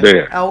about you. I'm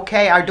there.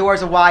 Okay, our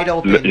doors are wide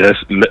open.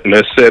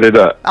 Let's set it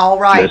up. All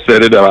right. Let's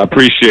set it up. I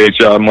appreciate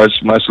y'all. Much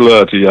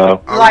love to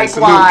y'all.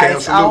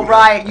 Likewise. All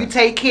right. You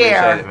take care.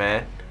 Appreciate it,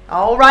 man.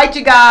 All right,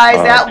 you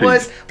guys. That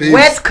was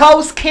West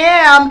Coast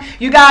Cam.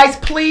 You guys,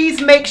 please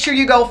make sure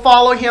you go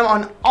follow him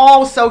on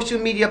all social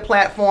media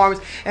platforms.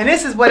 And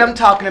this is what I'm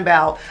talking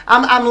about.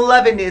 I'm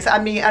loving this.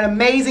 I mean, an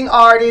amazing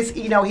artist.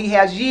 You know, he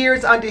has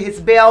years under his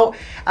belt.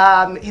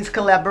 His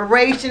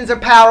collaborations are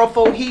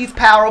powerful. He's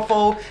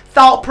powerful,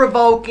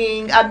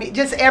 thought-provoking. I mean,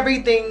 just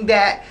everything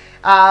that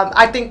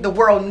I think the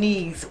world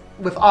needs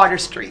with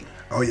artistry.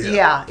 Oh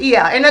yeah.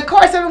 Yeah. And of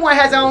course, everyone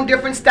has their own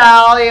different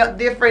style,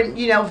 different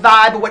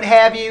vibe or what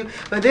have you.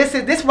 But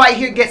this right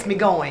here gets me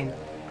going.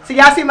 So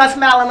y'all see my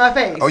smile on my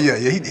face. Oh yeah.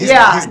 He's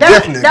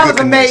definitely that a good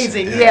was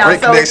amazing. Connection. Yeah,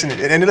 great connection,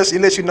 and it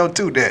lets you know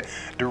too that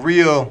the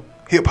real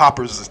hip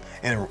hoppers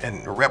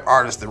and rap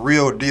artists, the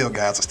real deal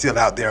guys, are still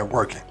out there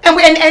working.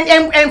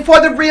 And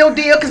for the real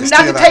deal, because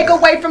not to take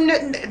away from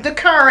the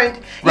current,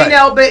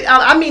 right. But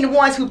I mean the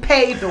ones who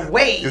paved the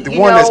way. The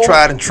one that's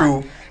tried and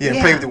true. Yeah,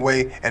 and paved the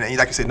way, and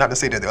like you said, not to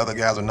say that the other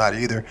guys are not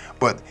either,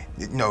 but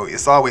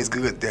it's always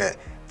good that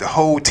the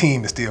whole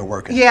team is still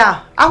working.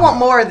 Yeah, I want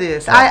more of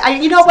this. Right. I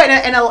you know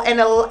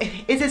what?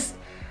 Is this?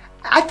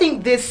 I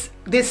think this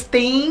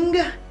thing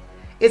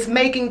is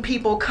making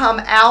people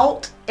come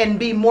out and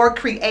be more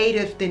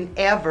creative than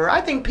ever.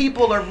 I think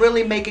people are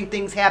really making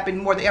things happen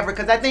more than ever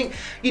because I think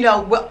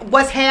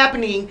what's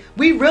happening.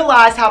 We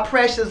realize how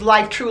precious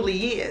life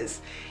truly is.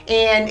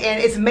 And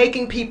it's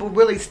making people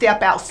really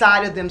step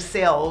outside of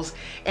themselves,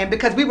 and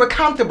because we were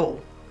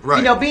comfortable,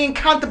 right. Being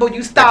comfortable,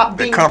 you stop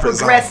being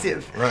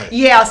progressive. Right.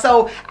 Yeah,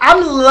 so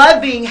I'm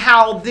loving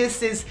how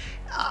this is.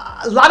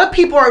 A lot of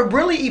people are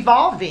really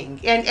evolving,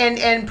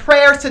 and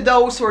prayers to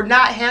those who are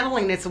not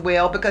handling this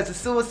well because the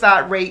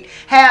suicide rate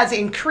has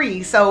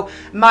increased. So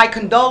my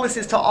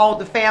condolences to all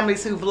the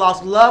families who've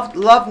lost loved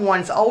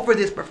ones over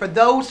this. But for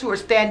those who are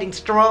standing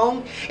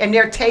strong and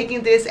they're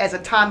taking this as a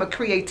time of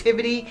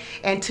creativity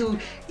and to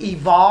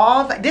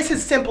evolve, this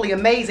is simply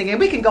amazing. And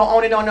we can go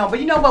on and on and on. But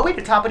you know what? We're at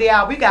the top of the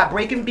hour. We got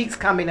breaking beats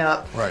coming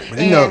up. Right. But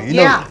you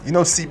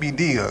know,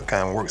 CBD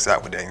kind of works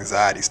out with the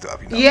anxiety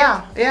stuff.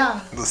 Yeah.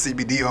 The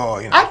CBD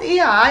oil.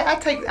 I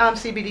take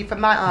CBD for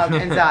my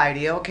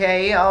anxiety.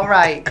 Okay, all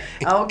right,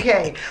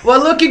 okay.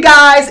 Well, look, you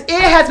guys, it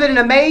has been an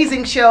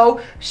amazing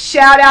show.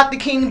 Shout out to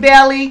King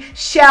Beli.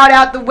 Shout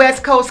out the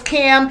West Coast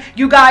Cam.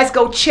 You guys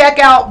go check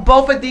out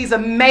both of these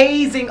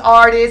amazing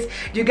artists.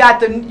 You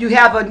have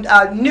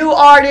a new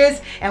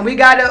artist, and we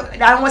got I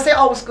don't want to say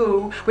old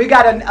school. We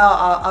got an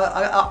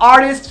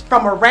artist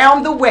from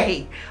around the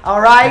way.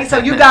 All right, so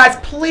you guys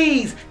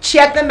please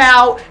check them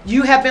out.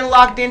 You have been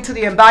locked into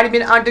the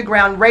Embodiment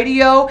Underground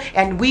Radio.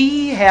 And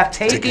we have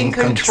taken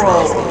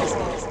control.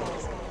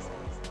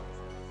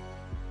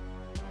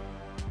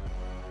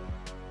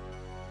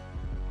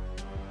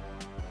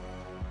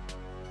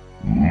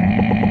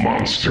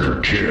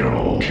 Monster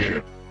kill.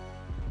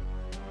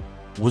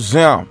 What's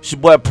up? It's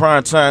your boy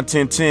Primetime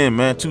 1010,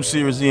 man. 2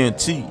 Series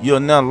ENT. You're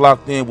now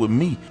locked in with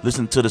me.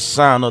 Listen to the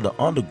sound of the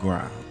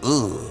underground.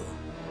 Ugh.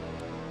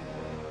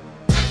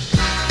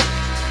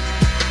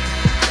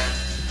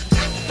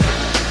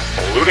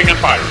 Looting and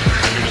fighting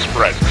continue to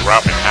spread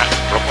throughout Manhattan,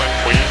 Brooklyn,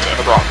 Queens, and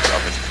the Bronx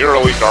of this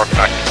eerily dark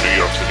night in New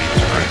York City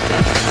tonight.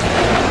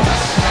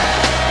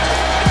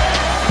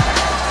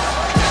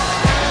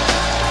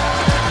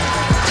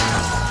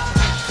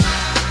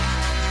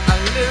 I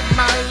live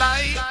my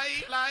life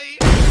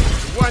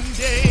one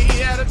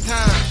day at a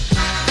time.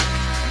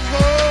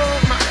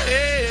 Hold my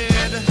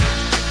head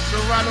so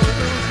I don't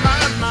lose my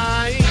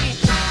mind.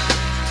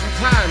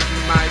 Sometimes you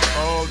might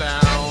fall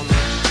down,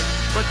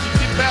 but you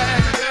get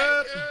back